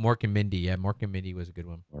talking about Mork and Mindy. Yeah, Mork and Mindy was a good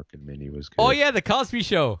one. Mork and Mindy was good. Oh yeah, the Cosby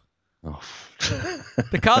Show. Oh.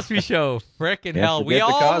 The Cosby Show. Frickin' hell. We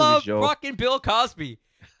all love fucking Bill Cosby.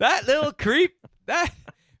 That little creep. That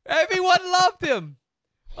everyone loved him.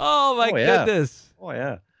 Oh my goodness. Oh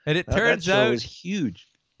yeah. And it turns out it was huge.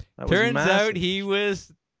 Turns out he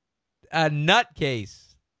was a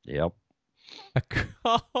nutcase. Yep.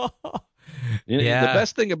 Yeah. The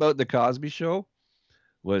best thing about the Cosby Show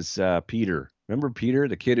was Peter. Remember Peter,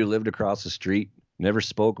 the kid who lived across the street, never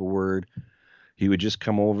spoke a word. He would just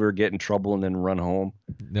come over, get in trouble, and then run home.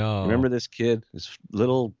 No. Remember this kid, this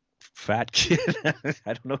little fat kid?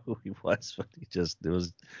 I don't know who he was, but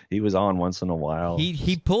he was on once in a while.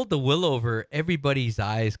 He pulled the wool over everybody's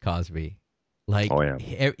eyes, Cosby. Like,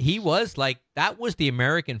 he was like, that was the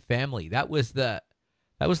American family. That was like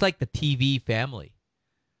the TV family.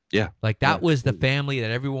 Yeah. Like that was the family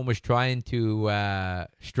that everyone was trying to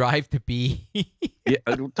strive to be. Yeah,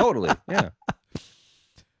 totally. Yeah.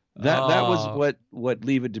 That was what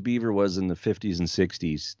Leave It to Beaver was in the 50s and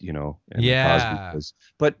 60s, you know. And yeah.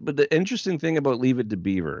 But the interesting thing about Leave It to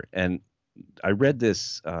Beaver, and I read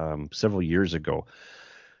this several years ago,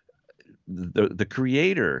 the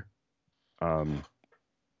creator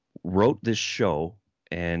wrote this show,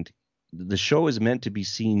 and the show is meant to be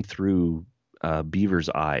seen through Beaver's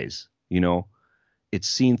eyes. You know, it's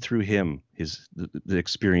seen through him, the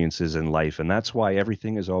experiences in life, and that's why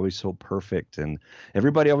everything is always so perfect. And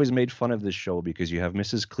everybody always made fun of this show because you have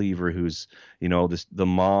Mrs. Cleaver, who's, you know, the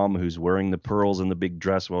mom who's wearing the pearls and the big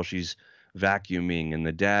dress while she's vacuuming, and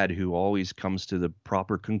the dad who always comes to the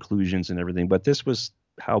proper conclusions and everything. But this was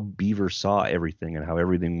how Beaver saw everything and how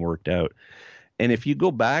everything worked out. And if you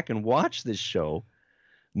go back and watch this show,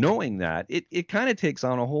 knowing that, it kind of takes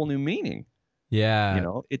on a whole new meaning. Yeah. You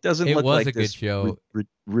know, it doesn't look like this show.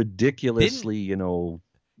 Ridiculously,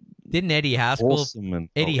 didn't Eddie Haskell?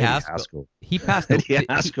 Eddie Haskell. He passed. Eddie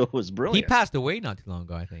Haskell was brilliant. He passed away not too long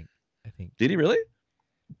ago, I think. Did he really?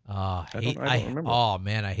 I don't remember. Oh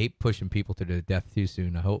man, I hate pushing people to their death too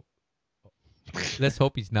soon. Let's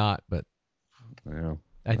hope he's not. But yeah,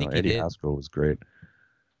 I think Eddie Haskell was great.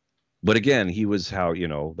 But again, he was how,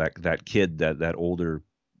 that kid, that older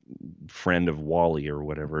friend of Wally or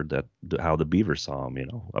whatever, how the Beaver saw him,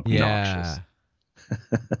 obnoxious. Yeah.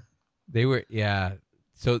 They were, yeah.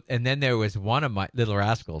 So, and then there was one of my Little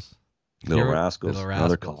Rascals. Little Rascals,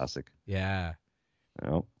 another classic. Yeah.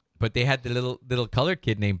 Yep. But they had the little colored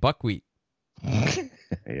kid named Buckwheat.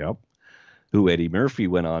 Yep. Who Eddie Murphy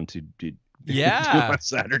went on to do on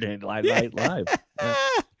Saturday Night Live.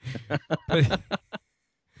 Yeah.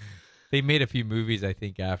 They made a few movies, I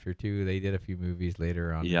think, after too. They did a few movies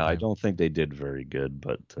later on. Yeah, I don't think they did very good,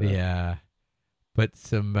 but yeah. But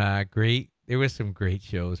some there was some great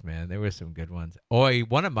shows, man. There were some good ones. Oh,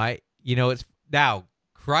 one of my, it's now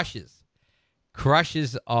crushes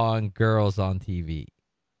on girls on TV.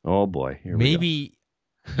 Oh boy, here maybe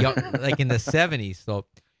like in the 70s. So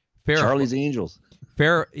Charlie's Angels.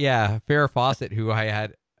 Farrah Fawcett, who I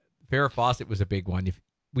had. Farrah Fawcett was a big one.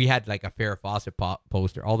 We had like a Farrah Fawcett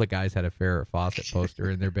poster. All the guys had a Farrah Fawcett poster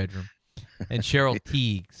in their bedroom. And Cheryl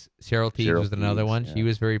Tiegs. Cheryl Tiegs was another one. Yeah. She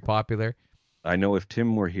was very popular. I know if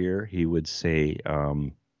Tim were here, he would say,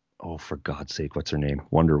 oh, for God's sake, what's her name?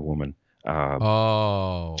 Wonder Woman.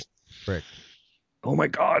 Oh, frick. Oh, my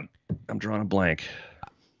God. I'm drawing a blank.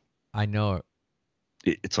 I know.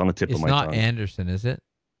 It's on the tip of my tongue. It's not Anderson, is it?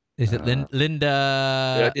 Is it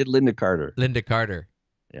Linda? Yeah, Linda Carter. Linda Carter.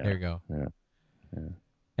 Yeah. There you go. Yeah.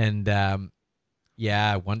 And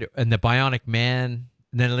Wonder, and the Bionic Man,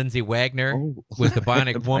 and then Lindsay Wagner was the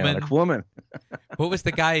Bionic Woman. Bionic Woman. What was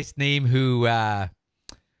the guy's name who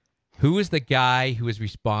was the guy who was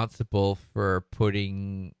responsible for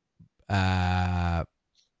putting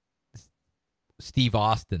Steve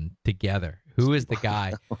Austin together? Who is the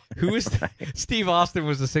guy? Steve Austin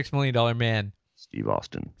was the $6 million man. Steve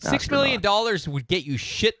Austin. $6 million would get you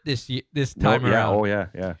shit this time around. Yeah. Oh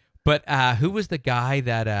yeah. But who was the guy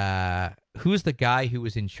who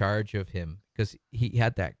was in charge of him? Because he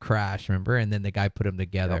had that crash, remember? And then the guy put him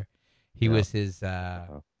together. Yep. He was his.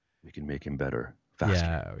 We can make him better,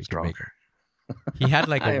 faster, stronger. He had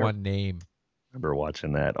like a one name. I remember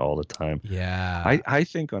watching that all the time. Yeah. I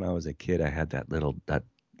think when I was a kid, I had the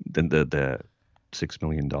 $6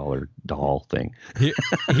 million doll thing.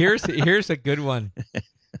 Here's a good one.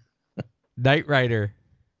 Knight Rider.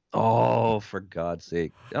 Oh, for God's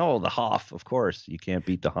sake. Oh, the Hoff, of course. You can't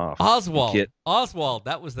beat the Hoff. Oswald,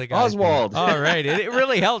 that was the guy. Oswald. All right. It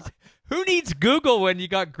really helps. Who needs Google when you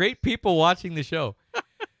got great people watching the show?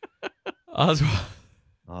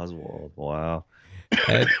 Oswald. Wow.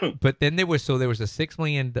 But then there was a 6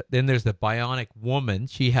 million. Then there's the Bionic Woman.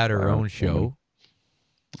 She had her own show.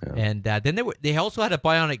 Yeah. And then they also had a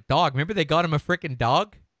bionic dog. Remember they got him a freaking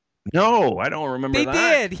dog? No, I don't remember They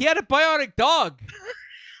that. did. He had a bionic dog.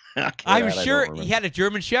 Okay, I'm that I sure don't he remember. had a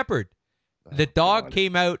German Shepherd. The Oh, dog God.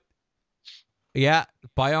 came out. Yeah,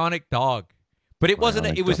 bionic dog. But it wasn't.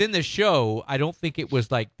 Bionic It was dog. in the show. I don't think it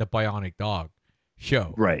was like the bionic dog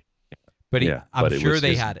show. Right. But Yeah, I'm but it sure was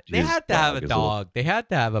they his- had it. They his had to have a dog, his little- dog. They had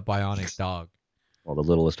to have a bionic dog. Well, the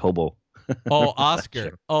littlest hobo. Oh,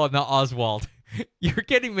 Oscar. Oh, not Oswald. You're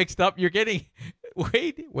getting mixed up. You're getting.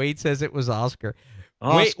 Wade says it was Oscar.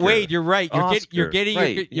 Oscar. Wade, you're right. You're Oscar. getting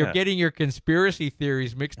Right, you're yeah. getting your conspiracy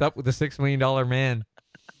theories mixed up with the $6 million man.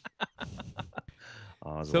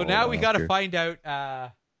 Oswald, So now we got to Oscar. find out.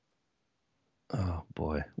 Oh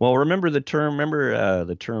boy. Well, remember the term?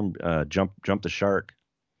 Jump the shark,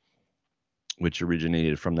 which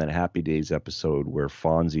originated from that Happy Days episode where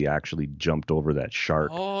Fonzie actually jumped over that shark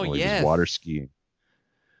Oh, while he yes. was water skiing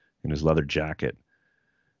in his leather jacket.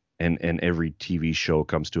 And every TV show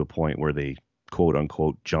comes to a point where they quote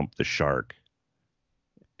unquote jump the shark,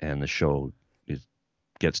 and the show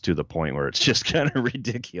gets to the point where it's just kind of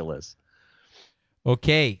ridiculous.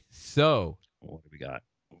 Okay, so What do we got?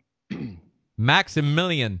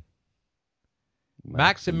 Maximilian.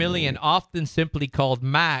 Maximilian, often simply called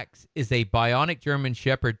Max, is a bionic German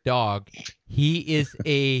Shepherd dog. He is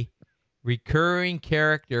a recurring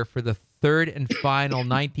character for the third and final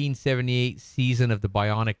 1978 season of The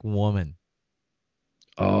Bionic Woman.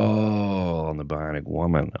 Oh, on the Bionic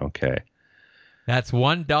Woman. Okay. That's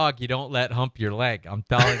one dog you don't let hump your leg. I'm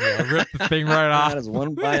telling you, I ripped the thing right off. That is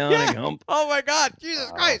one bionic hump. Oh my God,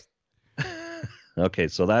 Jesus Wow. Christ! Okay,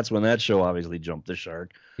 so that's when that show obviously jumped the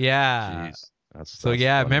shark. Yeah. Jeez. That's So that's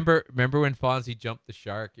yeah, funny. remember when Fonzie jumped the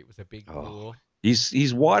shark? It was a big Oh. pool.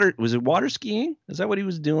 He's water. Was it water skiing? Is that what he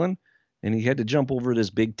was doing? And he had to jump over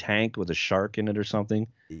this big tank with a shark in it or something.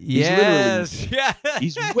 Yes. Yeah.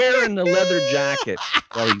 He's wearing the leather jacket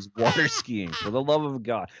while he's water skiing. For the love of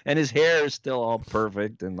God, and his hair is still all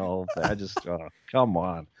perfect and all. I just come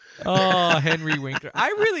on. Oh, Henry Winkler. I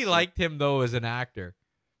really liked him though as an actor.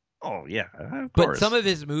 Oh yeah, of But course. some of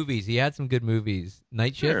his movies, he had some good movies.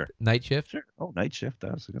 Night Shift. Sure. Night Shift. Sure. Oh, Night Shift.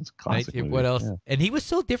 That's a Night classic. Shift. movie. What else? Yeah. And he was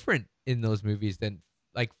so different in those movies than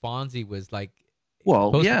like Fonzie was like. Well,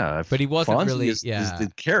 supposed to- yeah, but he wasn't Fonzie really- is yeah.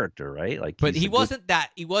 the character, right? Like, But he's he a good- wasn't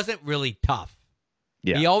that. He wasn't really tough.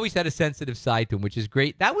 Yeah. He always had a sensitive side to him, which is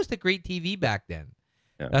great. That was the great TV back then.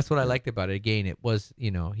 Yeah. That's what I liked about it. Again, it was,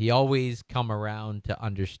 he always come around to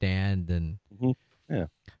understand and Mhm. Yeah.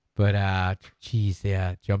 But geez,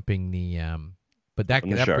 yeah, jumping the but that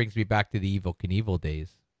From the shark. brings me back to the Evil Knievel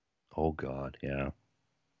days. Oh God, yeah.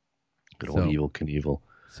 Good So- old Evil Knievel.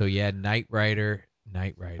 So yeah, Knight Rider.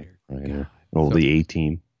 Rider. God. Oh, So- the A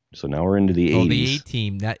Team. So now we're into the 80s. Oh, the A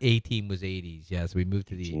Team. That A Team was 80s. Yeah, so we moved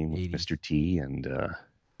to the Team with 80s. Mr. T and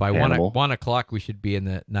By Hannibal. 1 o'clock, we should be in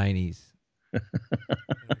the 90s.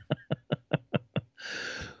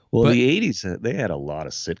 well, But- the 80s they had a lot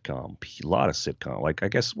of sitcom. Like I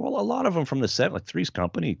guess a lot of them from the set. Like Three's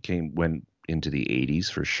Company went into the 80s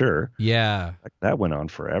for sure. Yeah, Like, that went on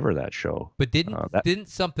forever. That show. but didn't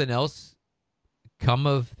something else come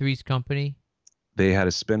of Three's Company? They had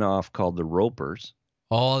a spin-off called The Ropers.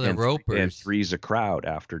 Oh, the and Ropers. And Three's a Crowd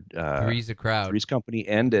after Three's a Crowd. Three's Company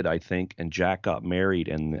ended, I think, and Jack got married,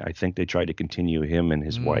 and I think they tried to continue him and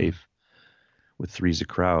his wife with Three's a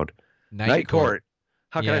Crowd. Night Court.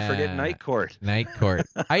 How can I forget Yeah. Night Court? Night Court.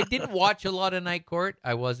 I didn't watch a lot of Night Court.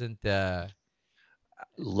 I wasn't.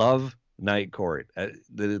 Love Night Court.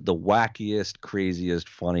 The wackiest, craziest,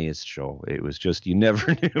 funniest show. It was just you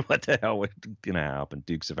never knew what the hell was gonna happen.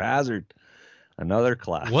 Dukes of Hazzard, another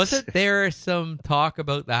class. Wasn't there some talk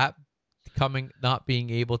about that not being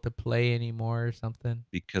able to play anymore or something?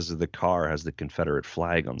 because of the car has the Confederate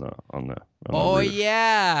flag on the Oh roof,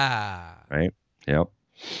 yeah. right. Yep.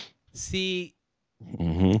 See,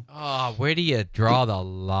 hmm where do you draw the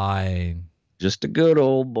line? Just a good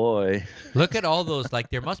old boy. Look at all those.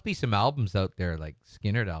 Like, there must be some albums out there, like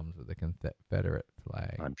Skinner albums with the Confederate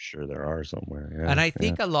flag. I'm sure there are somewhere. Yeah, And I yeah.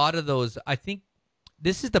 think a lot of those, I think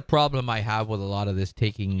this is the problem I have with a lot of this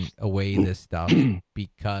taking away this stuff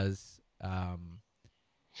because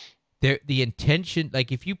the intention,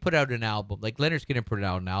 like if you put out an album, like Leonard Skinner put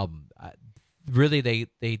out an album, really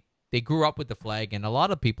they grew up with the flag, and a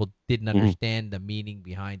lot of people didn't understand the meaning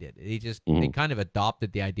behind it. They just they kind of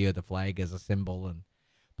adopted the idea of the flag as a symbol,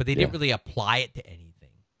 but they didn't really apply it to anything.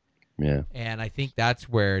 Yeah. And I think that's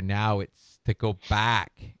where now it's to go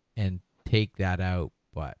back and take that out.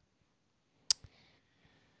 But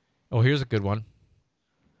here's a good one.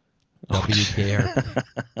 WKRP.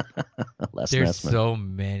 Les There's Nessman. so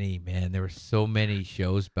many, man. There were so many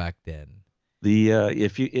shows back then.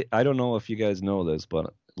 I don't know if you guys know this,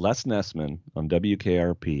 but Les Nessman on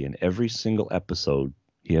WKRP, in every single episode,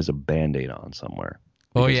 he has a Band-Aid on somewhere.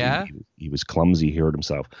 Oh, Because yeah? he was clumsy. He hurt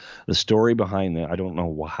himself. The story behind that, I don't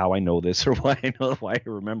know how I know this or why I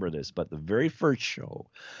remember this, but the very first show,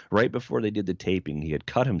 right before they did the taping, he had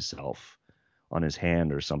cut himself on his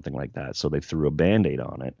hand or something like that. So they threw a Band-Aid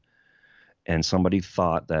on it. And somebody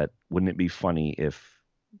thought that, wouldn't it be funny if,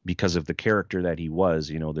 because of the character that he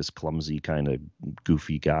was, this clumsy kind of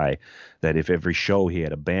goofy guy, that if every show he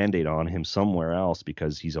had a Band-Aid on him somewhere else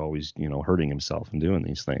because he's always, hurting himself and doing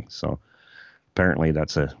these things. So apparently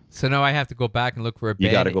that's So now I have to go back and look for a You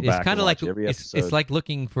band. gotta go back It's kind and of like watch every it's episode. like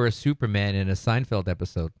looking for a Superman in a Seinfeld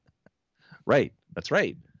episode. right. That's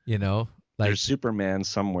right. Like There's Superman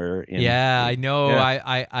somewhere in. yeah, I know.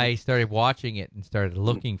 Yeah. I started watching it and started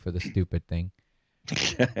looking for the stupid thing.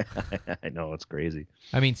 I know, it's crazy.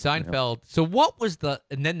 I mean Seinfeld. So what was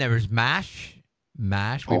and then there was MASH.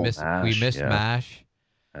 MASH. We missed yeah. MASH.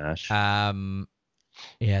 Ash.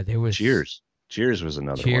 Yeah, there was Cheers. Cheers was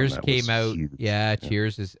another Cheers one. that came was out. huge. Yeah,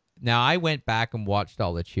 Cheers is now. I went back and watched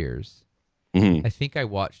all the Cheers. Mhm. I think I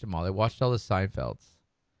watched them all. I watched all the Seinfelds.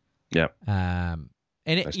 Yeah.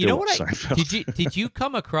 And I you still know watch what? Seinfeld. Did you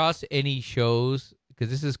come across any shows? Because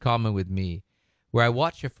this is common with me, where I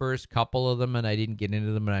watched the first couple of them and I didn't get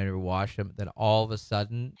into them and I never watched them. Then all of a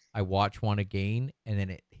sudden I watch one again and then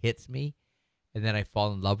it hits me, and then I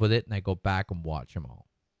fall in love with it and I go back and watch them all.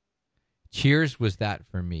 Cheers was that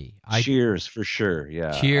for me. Cheers for sure.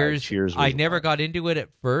 Yeah. Cheers. Cheers. I was never one. got into it at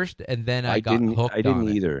first, and then I got didn't. hooked I didn't on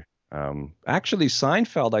it. either. Actually,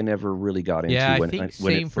 Seinfeld, I never really got into Yeah, I when think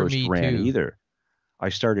when same it for first me, ran too. either. I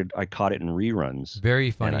caught it in reruns. Very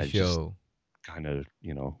and funny I just show. kind of,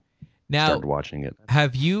 Now, started watching it.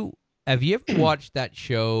 have you ever watched that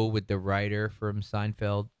show with the writer from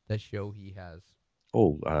Seinfeld? That show he has.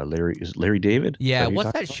 Oh, Larry David? Is Yeah, who you're what's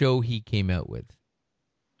talking that show he came out with?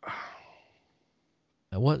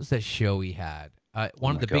 What was that show he had? One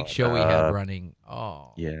my of the big God. show he had running.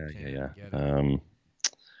 Oh, Yeah. get it.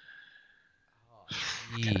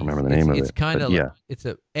 Can't remember the name of it. It's kind but of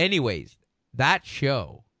yeah. Anyways, that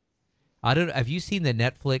show. I don't. Have you seen the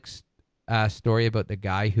Netflix story about the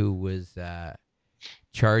guy who was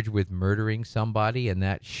charged with murdering somebody, and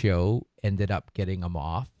that show ended up getting him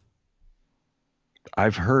off?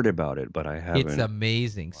 I've heard about it, but I haven't. It's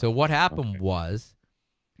amazing. So what happened was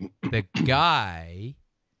the guy,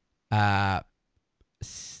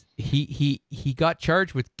 he got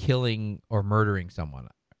charged with killing or murdering someone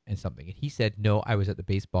and something, and he said, "No, I was at the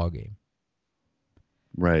baseball game."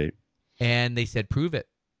 Right. And they said, "Prove it,"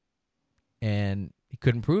 and he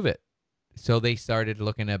couldn't prove it. So they started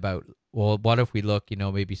looking about, well, what if we look?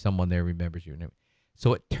 Maybe someone there remembers your name.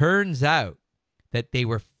 So it turns out that they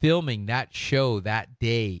were filming that show that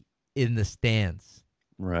day in the stands.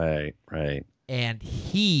 Right. And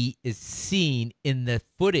he is seen in the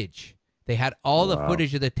footage. They had all the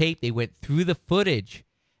footage of the tape. They went through the footage,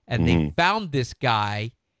 and they found this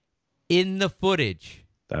guy in the footage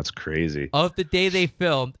That's crazy. of the day they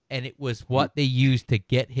filmed, and it was what they used to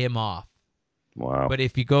get him off. Wow. But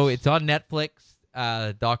if you go, it's on Netflix,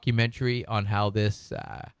 documentary on how this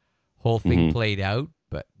whole thing played out.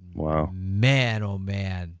 But Wow. man, oh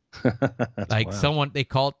man. Like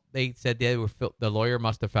wild. they said the lawyer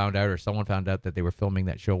must have found out, or someone found out that they were filming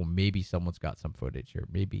that show. Maybe someone's got some footage, or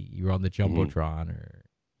maybe you're on the Jumbotron, or.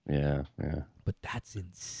 Yeah. But that's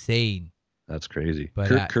insane. That's crazy.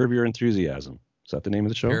 But, Curb Your Enthusiasm. Is that the name of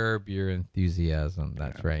the show? Curb Your Enthusiasm.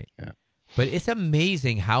 That's right. Yeah. But it's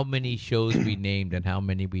amazing how many shows we named and how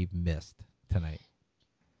many we've missed tonight.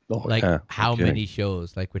 Oh, Like yeah. how Okay. many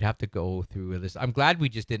shows? Like we'd have to go through a list. I'm glad we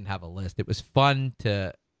just didn't have a list. It was fun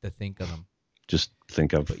to think of them. Just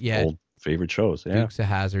think of yeah. old favorite shows. Yeah. Dukes of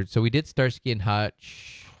Hazzard. So we did Starsky and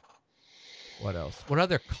Hutch. What else? What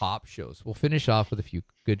other cop shows? We'll finish off with a few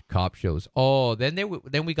good cop shows. Oh, then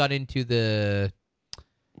then we got into the.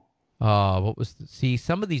 What was? See,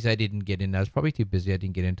 some of these I didn't get in. I was probably too busy. I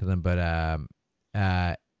didn't get into them. But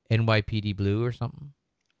NYPD Blue or something.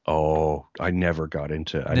 Oh, I never got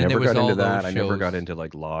into. I then there never was got all into that. those I never shows. got into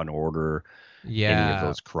like Law and Order. Yeah. Any of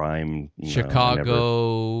those crime.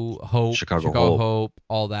 Chicago Hope, Chicago Hope,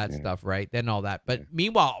 all that stuff, right? Then all that. But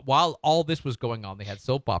meanwhile, while all this was going on, they had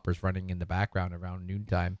soap operas running in the background around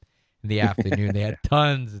noontime in the afternoon. They had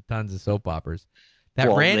tons of soap operas that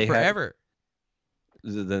Well, ran they had- forever.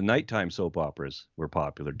 The nighttime soap operas were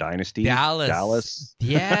popular. Dynasty. Dallas.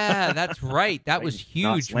 Yeah, that's right. That was Knots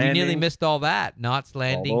huge. We nearly Landing. missed all that. Knots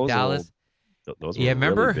Landing, Dallas. Those were Yeah,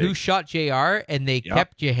 remember really Who big. Shot JR? And they Yep.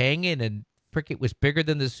 kept you hanging, and frick, it was bigger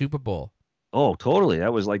than the Super Bowl. Oh, totally.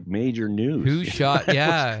 That was like major news. Who shot? It was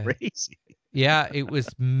Yeah. crazy. Yeah, it was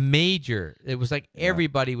major. It was like Yeah.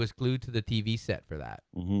 everybody was glued to the TV set for that.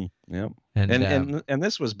 Yep. And, And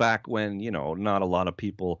this was back when, not a lot of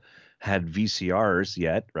people had VCRs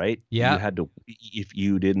yet, right? Yeah. You had to, if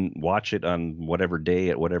you didn't watch it on whatever day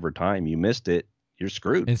at whatever time you missed it, you're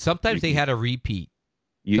screwed. and sometimes they had a repeat.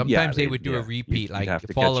 Sometimes they would do a repeat, you'd like have the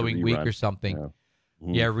to catch a following week rerun. or something. Yeah.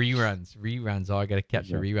 Mhm. Yeah, reruns. Oh, I got to catch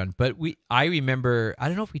a Yeah. rerun. But I remember, I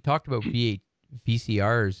don't know if we talked about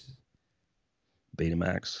VCRs.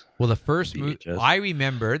 Betamax. Well, the first VHS. I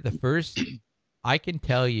remember the first. I can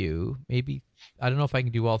tell you, maybe I don't know if I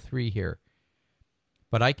can do all three here,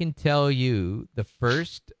 but I can tell you the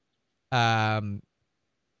first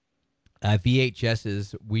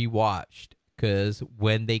VHSs we watched, because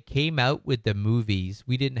when they came out with the movies,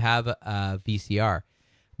 we didn't have a VCR.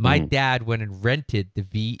 My dad went and rented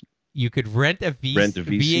You could rent a VCR,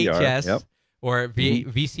 VHS yep. or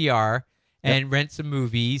VCR. And rent some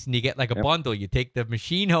movies, and you get like a bundle. You take the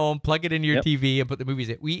machine home, plug it into your TV, and put the movies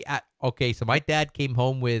in. Okay, so my dad came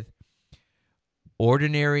home with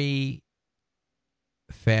Ordinary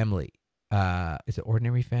Family. Is it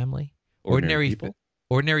Ordinary Family? Ordinary People?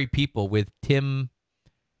 Ordinary People with Tim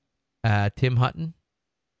Hutton.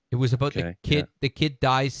 It was about the kid. Yeah. The kid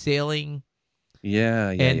dies sailing. Yeah.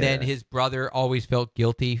 And then his brother always felt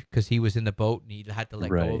guilty because he was in the boat and he had to let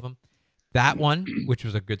go of him. That one, which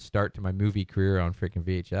was a good start to my movie career on freaking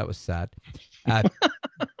VH. That was sad.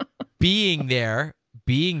 Being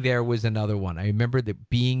There was another one. I remember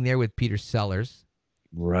Being There with Peter Sellers.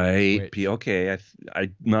 Right. Okay.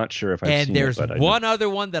 I'm not sure if I've and seen there's it, but one other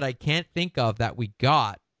one that I can't think of that we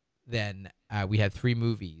got. Then we had 3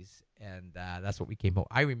 movies, and that's what we came home.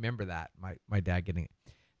 I remember that my dad getting it.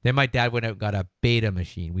 Then my dad went out and got a beta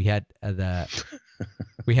machine. We had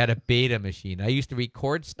we had a beta machine. I used to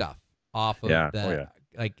record stuff off of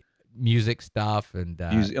like music stuff and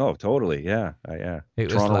totally. Yeah. It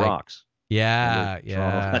was Toronto like, Rocks. Yeah.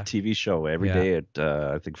 Toronto, that TV show every day at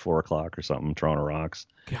I think 4:00 or something. Toronto Rocks.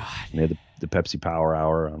 God. And they had the Pepsi Power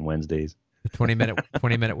Hour on Wednesdays. The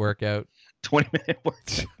 20-minute workout. 20-minute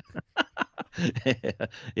workout.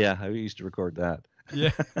 Yeah, I used to record that.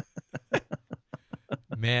 Yeah.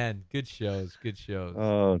 Man, good shows.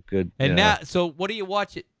 Oh, good. And now, so what are you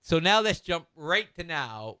watching? So now let's jump right to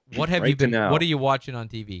now. What have Right you been? to now. What are you watching on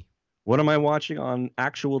TV? What am I watching on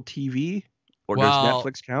actual TV? Or Well- does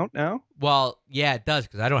Netflix count now? Well, yeah, it does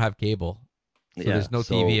because I don't have cable, so Yeah, there's no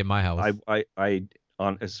so TV in my house. I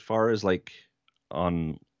on as far as like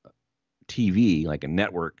on TV, like a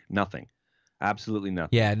network, nothing. Absolutely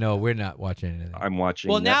nothing. Yeah, no, we're not watching anything. I'm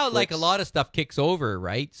watching. Well, now Netflix. like a lot of stuff kicks over,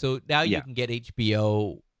 right? So now you Yeah. can get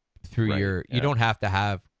HBO through Right, You yeah. don't have to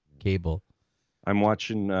have cable. I'm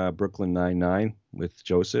watching Brooklyn Nine-Nine with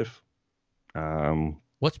Joseph.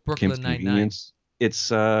 What's Brooklyn Kim's Nine-Nine? Convenience.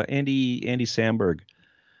 It's Andy Samberg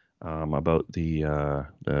about the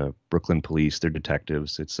Brooklyn police. They're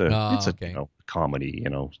detectives. It's a okay. comedy,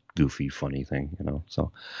 goofy, funny thing,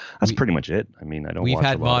 So that's pretty much it. I mean, I don't. We've watch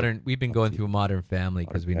had a lot of- We've been going through Modern Family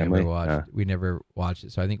because we never Family, watched. We never watched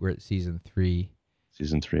it. So I think we're at season 3.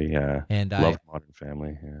 Season 3, yeah. And Love Modern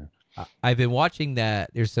Family, yeah. I've been watching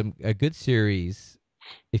that. There's a good series.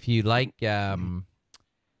 If you like, the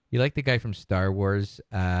guy from Star Wars,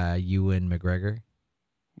 Ewan McGregor.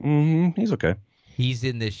 He's okay. He's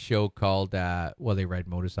in this show called, they ride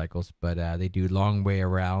motorcycles, but they do Long Way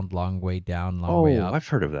Around, Long Way Down, Long Way Up. I've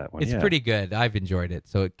heard of that one. It's pretty good. I've enjoyed it.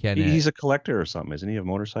 So it can. He's a collector or something, isn't he? Of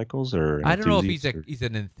motorcycles or an I don't know if enthusiast he's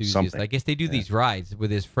an enthusiast. something. I guess they do these rides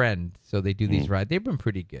with his friend. So they do these rides. They've been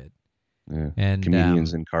pretty good. Yeah. And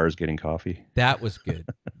Comedians in cars getting coffee. that was good.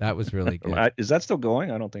 That was really good. Is that still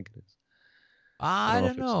going? I don't think it is. I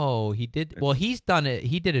don't know. He did. Well, he's done it.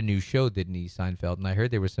 He did a new show, didn't he, Seinfeld? And I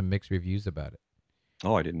heard there were some mixed reviews about it.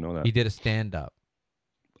 Oh, I didn't know that. He did a stand-up.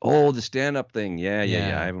 Oh, the stand-up thing. Yeah.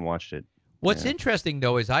 Yeah. I haven't watched it. What's Yeah. interesting,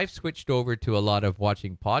 though, is I've switched over to a lot of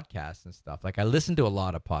watching podcasts and stuff. Like, I listen to a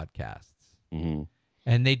lot of podcasts. Mm-hmm.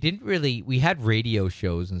 And they didn't really... We had radio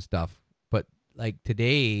shows and stuff. But, like,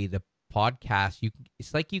 today, the podcast,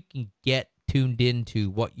 it's like you can get tuned into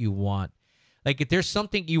what you want. Like, if there's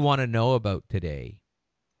something you want to know about today...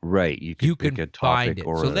 Right. You can pick a topic find it.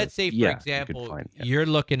 or So let's say, for example, you're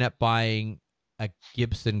looking at buying a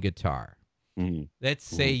Gibson guitar. Mm-hmm. Let's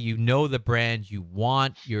say you know the brand you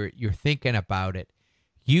want, you're thinking about it.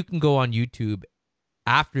 You can go on YouTube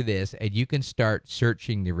after this and you can start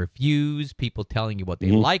searching the reviews, people telling you what they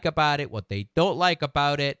like about it, what they don't like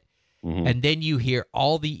about it, and then you hear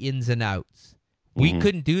all the ins and outs. We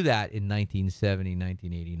couldn't do that in 1970,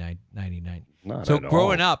 1980, 1999. Not So at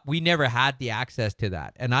growing all. up, we never had the access to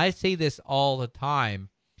that. And I say this all the time.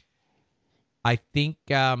 I think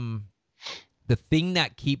the thing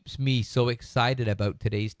that keeps me so excited about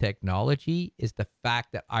today's technology is the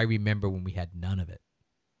fact that I remember when we had none of it.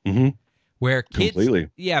 Mm-hmm. Where kids, Completely.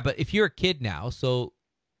 yeah, but if you're a kid now, so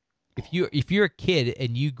if you're a kid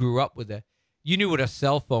and you grew up with you knew what a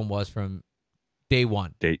cell phone was from day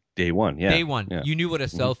one. Day one, yeah. Day one, Yeah. you knew what a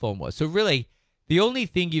cell phone was. So really, the only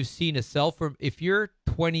thing you've seen a cell phone, if you're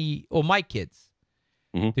 20, my kids,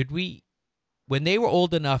 when they were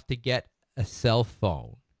old enough to get a cell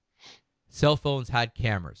phone, cell phones had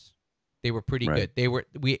cameras. They were pretty Right. good.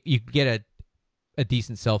 You could get a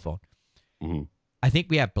decent cell phone. Mhm. I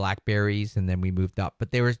think we had Blackberries and then we moved up,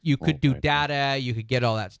 but you could do right. data, you could get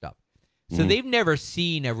all that stuff. So they've never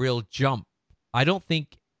seen a real jump. I don't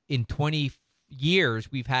think in 20 years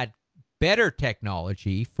we've had better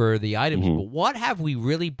technology for the items, but what have we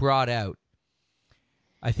really brought out?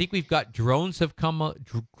 I think we've got drones have come out,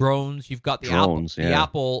 drones. You've got the Drones, the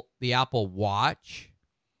Apple Watch.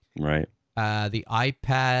 Right. The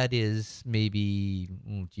iPad is maybe,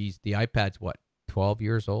 the iPad's what, 12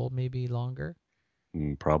 years old, maybe longer?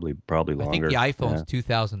 Probably longer. I think the iPhone's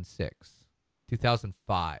 2006,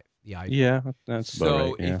 2005. The iPhone. Yeah, that's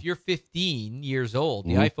about right. Yeah. If you're 15 years old,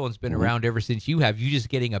 the iPhone's been around ever since you have. You're just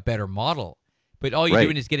getting a better model. But all you're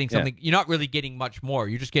doing is getting something. You're not really getting much more.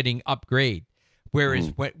 You're just getting upgrade.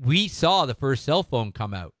 Whereas when we saw the first cell phone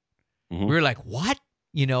come out, we were like, what?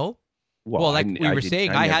 Well, like we were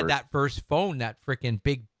saying, I had that first phone, that freaking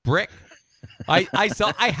big brick. I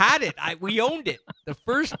had it. We owned it. The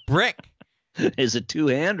first brick. Is a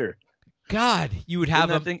two-hander. God, you would have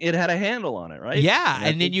that thing. It had a handle on it, right? Yeah,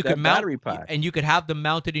 and then you could mount battery pack, and you could have them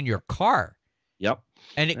mounted in your car. Yep.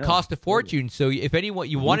 And it cost a fortune. So if anyone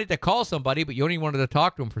you wanted to call somebody, but you only wanted to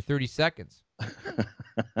talk to them for 30 seconds.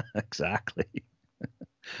 Exactly.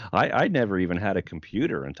 I never even had a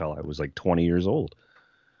computer until I was like 20 years old.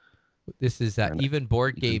 This is even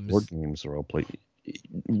board games. Board games are all played.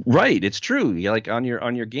 Right, it's true. Like on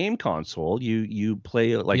your game console, you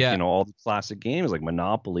play like all the classic games like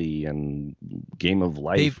Monopoly and Game of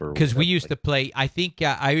Life, because we used to play. I think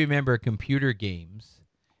I remember computer games,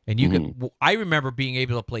 and you could. I remember being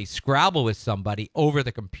able to play Scrabble with somebody over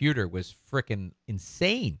the computer was freaking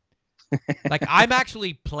insane. Like I'm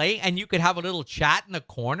actually playing, and you could have a little chat in the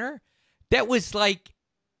corner. That was like,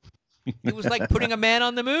 it was like putting a man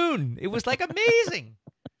on the moon. It was like amazing.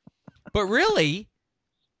 But really,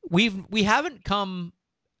 we haven't come.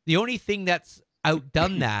 The only thing that's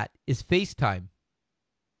outdone that is FaceTime.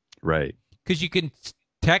 Right. Because you can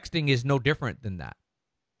texting is no different than that.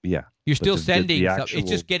 Yeah. You're still sending stuff. It's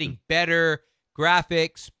just getting better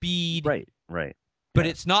graphics, speed. Right. But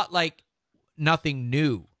it's not like nothing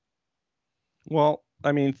new. Well,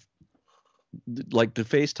 I mean, like the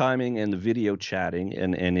FaceTiming and the video chatting,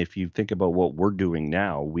 and if you think about what we're doing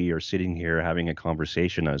now, we are sitting here having a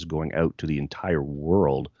conversation that is going out to the entire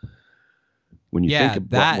world. When you think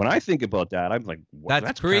about, when I think about that, I'm like,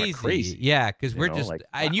 that's crazy. Yeah, because we're just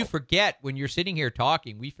and you forget when you're sitting here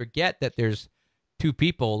talking, we forget that there's two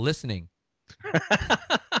people listening.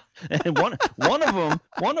 And one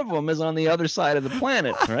of them is on the other side of the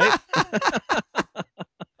planet, right?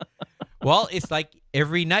 Well, it's like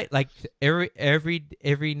every night,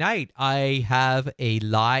 every night, I have a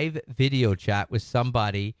live video chat with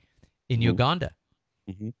somebody in Uganda.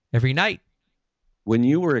 Every night. When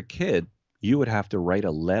you were a kid, you would have to write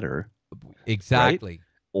a letter, exactly, right?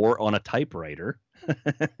 Or on a typewriter,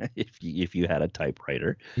 if you had a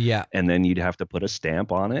typewriter, and then you'd have to put a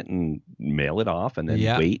stamp on it and mail it off, and then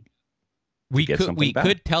wait. We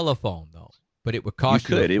could telephone though. But it would cost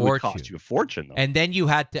you a fortune. It would cost you a fortune, though. And then you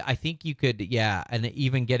had to. I think you could. Yeah, and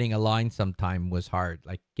even getting a line sometime was hard.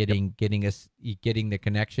 Like getting the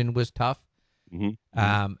connection was tough.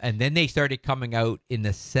 And then they started coming out in the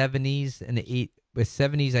 70s and the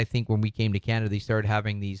 70s. I think when we came to Canada, they started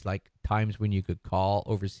having these like times when you could call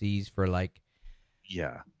overseas for like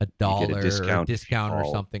 $1 or a discount or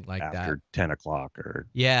something like that after 10 o'clock or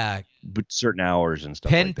but certain hours and stuff.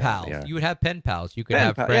 Pen like pals. That, You would have pen pals. You could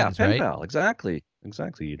have friends, pen right? Pal. Exactly.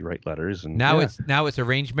 You'd write letters, and now it's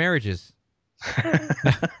arranged marriages.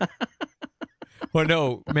 Well,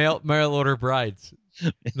 no, mail order brides,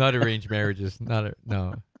 not arranged marriages. No.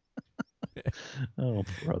 Oh,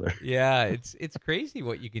 brother. Yeah, it's crazy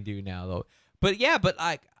what you can do now, though. But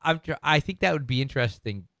I think that would be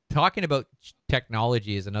interesting. Talking about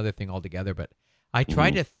technology is another thing altogether, but I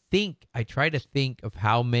try to think of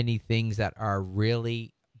how many things that are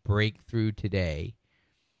really breakthrough today.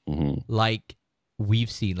 Like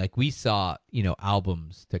we've seen. Like we saw,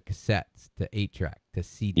 albums to cassettes to 8-track to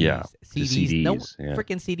CDs. Yeah, CDs. No yeah.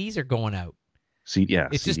 freaking CDs are going out.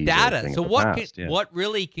 It's just CDs are a data. thing So of the what past, yeah. what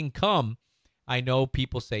really can come? I know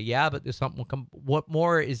people say, yeah, but there's something will come. What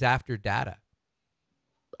more is after data?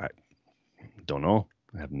 I don't know.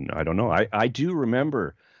 I don't know. I do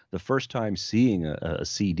remember the first time seeing a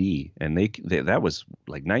CD, and they that was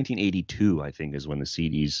like 1982, I think, is when the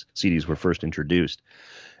CDs were first introduced,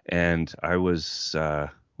 and I was I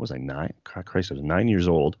 9? Christ, I was 9 years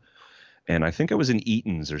old, and I think I was in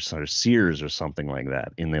Eaton's or Sears or something like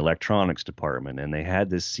that in the electronics department, and they had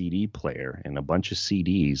this CD player and a bunch of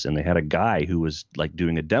CDs, and they had a guy who was like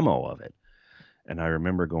doing a demo of it. And I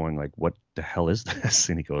remember going like, "What the hell is this?"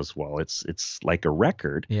 And he goes, "Well, it's like a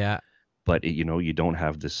record, Yeah. but you don't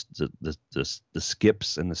have the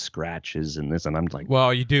skips and the scratches and this." And I'm like,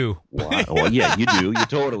 Well, you do. "Wow, well, yeah, you do. You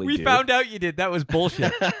totally We do." found out you did. That was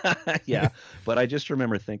bullshit. Yeah, but I just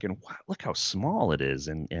remember thinking, "Wow, look how small it is,"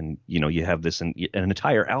 and you have this an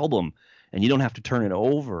entire album, and you don't have to turn it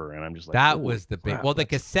over. And I'm just like, That "Holy was the big. crap, Well, the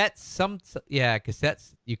that's cassettes.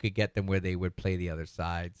 Cassettes. You could get them where they would play the other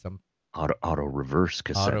side. Some auto reverse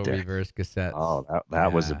cassette auto deck. reverse cassettes. Oh,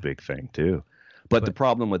 that was a Yeah. big thing too. But the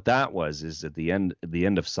problem with that is at the end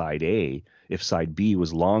of side A, if side B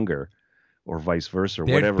was longer, or vice versa, or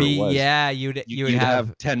There'd whatever be, it was, yeah, you'd you'd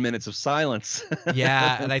have 10 minutes of silence.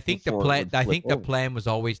 yeah, and I think the before it plan. would I flip think the over. plan was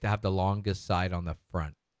always to have the longest side on the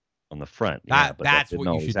front. On the front. Yeah, but That's that what didn't you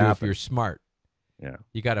always should do if happen. you're smart. Yeah.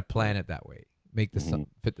 You got to plan it that way. Make the Mhm.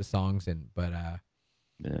 fit the songs in. But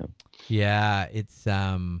Yeah. yeah, it's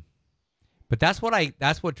But that's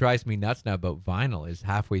what drives me nuts now about vinyl is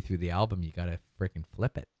halfway through the album you got to freaking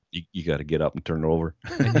flip it. You got to get up and turn it over.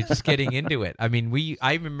 And you're just getting into it. I mean,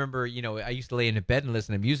 I remember, I used to lay in a bed and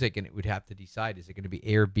listen to music, and it would have to decide: is it going to be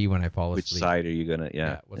A or B when I fall Which asleep? side are you gonna? Yeah,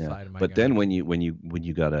 Yeah. what side am I But gonna then do? when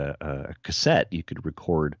you got a cassette, you could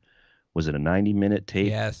record. Was it a 90-minute tape?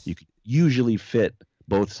 Yes. You could usually fit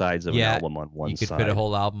both sides of an Yeah, album on one You could side. fit a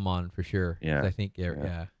whole album on for sure. 'Cause Yeah, I think yeah.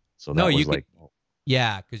 yeah. So No, that you was could- like.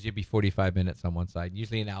 Yeah, because you'd be 45 minutes on one side.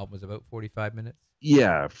 Usually an album was about 45 minutes.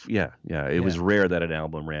 Yeah. It was Yeah. rare that an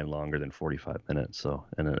album ran longer than 45 minutes. So,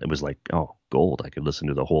 and it was like, oh, gold. I could listen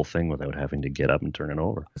to the whole thing without having to get up and turn it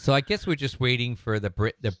over. So I guess we're just waiting for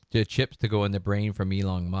the chips to go in the brain from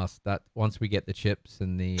Elon Musk. That once we get the chips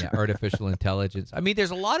and the artificial intelligence. I mean,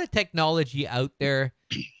 there's a lot of technology out there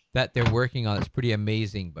that they're working on. It's pretty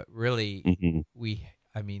amazing, but really, Mhm.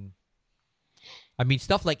 I mean,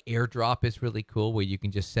 stuff like AirDrop is really cool, where you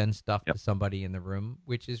can just send stuff Yep. to somebody in the room,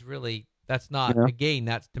 which is really that's not Yeah. again.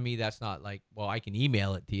 That's to me, that's not like I can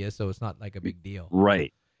email it to you, so it's not like a big deal.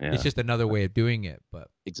 Right. Yeah. It's just another way of doing it, but.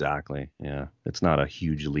 Exactly. Yeah. It's not a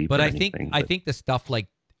huge leap. But or I think anything, I but think the stuff like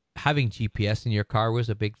having GPS in your car was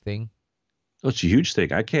a big thing. it's a huge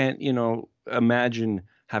thing. I can't, imagine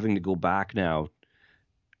having to go back now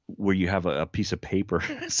where you have a piece of paper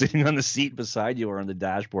sitting on the seat beside you or on the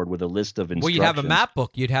dashboard with a list of instructions. Well, you'd have a map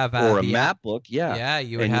book. You'd have or a the map book. Yeah. Yeah,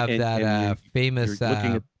 you would And- have and- that and famous.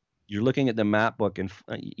 You're looking at the map book and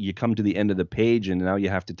you come to the end of the page and now you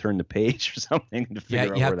have to turn the page or something to figure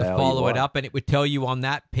out you have where the to hell follow you it are. up, and it would tell you on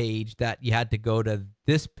that page that you had to go to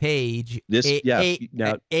this page.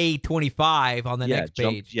 Now- A25 on the next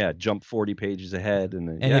page. Jump 40 pages ahead. And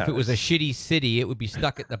And if it was a shitty city, it would be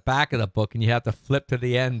stuck at the back of the book, and you have to flip to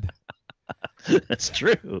the end. That's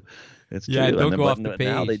true. It's Yeah, true. don't And go off but the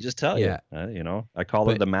now they page. just tell Yeah. you. I call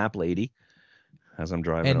her But- the map lady as I'm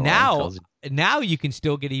driving And around. now, Tells you- now you can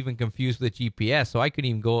still get even confused with GPS. So I couldn't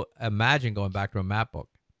even imagine going back to a map book.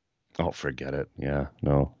 oh, forget it. Yeah,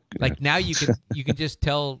 no. Like now you can just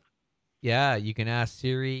tell. Yeah, you can ask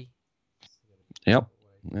Siri. Yep.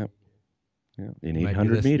 In Might be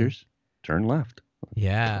 800 listening. meters, turn left.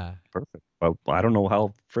 Yeah. Perfect. Well, I don't know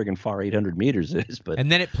how friggin' far 800 meters is, but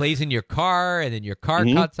And then it plays in your car, and then your car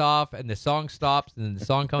Mhm. cuts off, and the song stops, and then the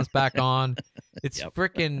song comes back on. It's Yep.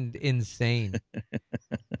 freaking insane.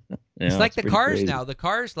 yeah, It's like the pretty cars crazy. now. The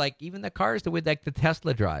cars, like even the cars that with like the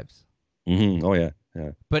Tesla drives. Mhm. Oh yeah.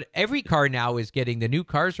 But every car now is getting the new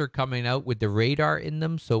cars are coming out with the radar in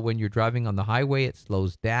them. So when you're driving on the highway, it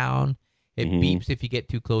slows down. It Mhm. beeps if you get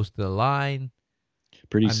too close to the line.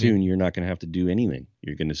 Pretty I mean- soon you're not going to have to do anything.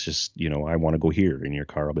 You're going to just, I want to go here in your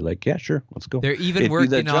car. I'll be like, yeah, sure, let's go. They're even It'd be the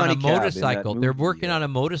working on Johnny a Cab in that motorcycle. They're movie, working yeah. on a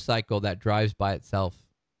motorcycle that drives by itself.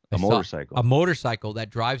 A I saw- motorcycle. A motorcycle that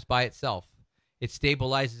drives by itself. It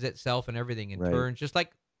stabilizes itself and everything and Right. turns just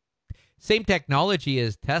like same technology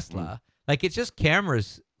as Tesla. Like it's just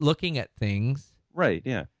cameras looking at things. Right.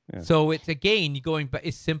 Yeah. Yeah. So it's again you going but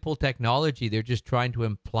it's simple technology. They're just trying to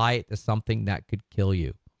imply it to something that could kill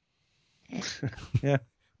you. Yeah.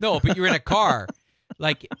 No, but you're in a car.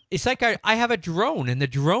 Like it's like I have a drone, and the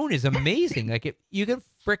drone is amazing. Like you can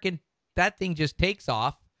frickin' that thing just takes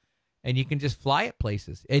off, and you can just fly it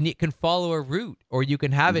places, and it can follow a route, or you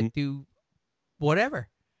can have it do whatever.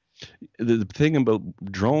 The thing about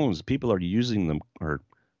drones, people are using them, or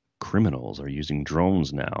criminals are using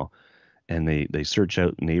drones now, and they search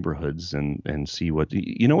out neighborhoods and see what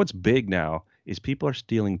what's big now is people are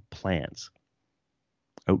stealing plants,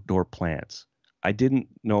 outdoor plants. I didn't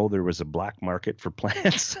know there was a black market for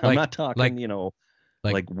plants. I'm not talking,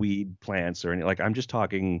 like weed plants or any. Like I'm just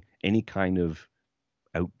talking any kind of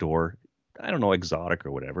outdoor. I don't know, exotic or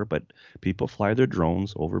whatever. But people fly their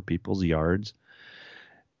drones over people's yards,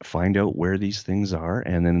 find out where these things are,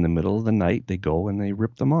 and then in the middle of the night they go and they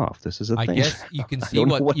rip them off. This is a thing. I guess you can see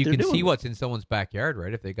what's in someone's backyard,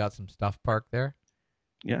 right? If they got some stuff parked there.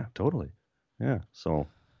 Yeah, totally. Yeah. So.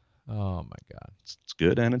 Oh my God. It's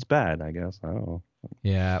good and it's bad, I guess. I don't know.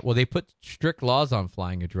 Yeah. Well, they put strict laws on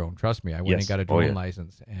flying a drone. Trust me, I went and got a drone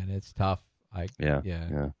license, and it's tough. Yeah.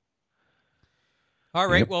 All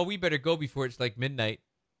right. Yep. Well, we better go before it's like midnight.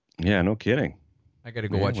 Yeah. No kidding. I got to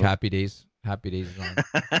go watch Happy Days. Happy Days is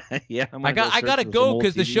on. Yeah. I got to go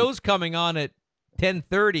because the show's coming on at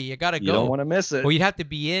 10:30. I got to go. You don't want to miss it. Well, you'd have to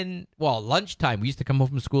be in lunchtime. We used to come home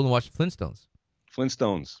from school and watch the Flintstones.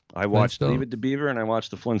 I watched Leave It to Beaver, and I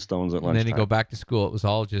watched the Flintstones at lunchtime. And then you go back to school. It was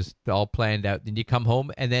all planned out. Then you come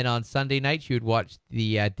home, and then on Sunday nights you would watch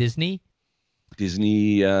the Disney.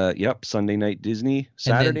 Sunday night Disney.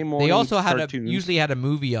 Saturday morning. They also usually had a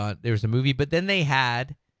movie on. There was a movie, but then they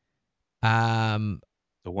had The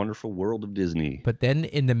Wonderful World of Disney. But then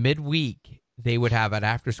in the midweek they would have an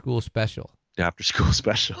after school special. After school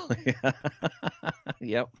special.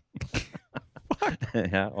 Yep.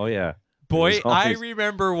 Yeah. Oh yeah. Boy, I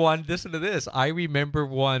remember one. Listen to this. I remember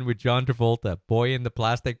one with John Travolta, Boy in the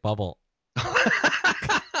Plastic Bubble.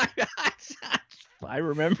 I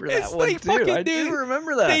remember that one too. I do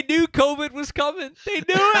remember that. They knew COVID was coming. They knew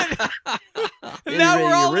it. And now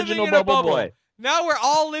we're all living in a bubble. Boy. Now we're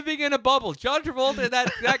all living in a bubble. John Travolta and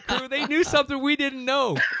that crew, they knew something we didn't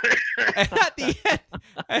know. And at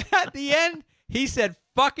the end, he said,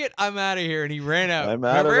 "Fuck it, I'm out of here," and he ran out. I'm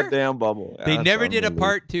out of the damn bubble. They never did a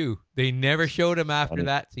part 2. They never showed him after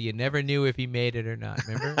that, so you never knew if he made it or not.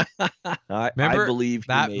 Remember? I believe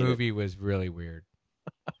that movie was really weird.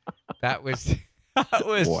 That was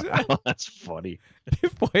wow, that's funny.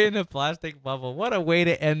 Boy in a Plastic Bubble. What a way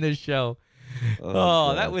to end this show.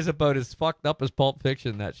 Oh, that was about as fucked up as Pulp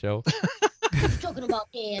Fiction, that show. Talking about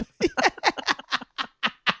Dan.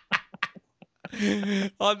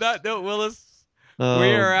 On that note, Willis, we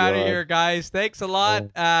are out of here, guys. Thanks a lot.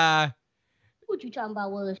 What you talking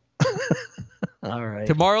about, Willis? All right.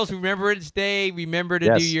 Tomorrow's Remembrance Day. Remember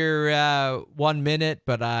to do your 1 minute,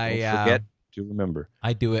 but Don't forget to remember.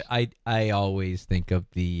 I do it. I always think of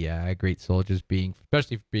the great soldiers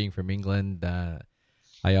especially being from England.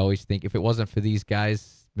 I always think if it wasn't for these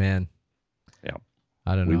guys, man. Yeah.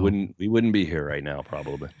 I don't know. We wouldn't be here right now,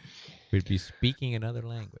 probably. We'd be speaking another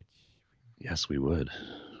language. Yes, we would.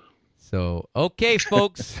 So, okay,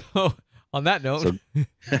 folks. So, on that note,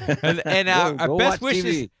 and our best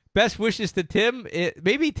wishes to Tim.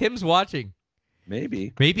 Maybe Tim's watching.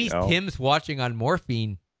 Maybe Tim's watching on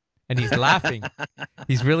morphine, and he's laughing.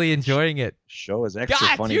 He's really enjoying it. Show is extra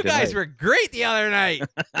funny. You guys were great the other night.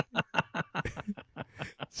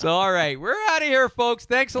 So, all right, we're out of here, folks.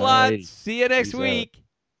 Thanks a lot. See you next week.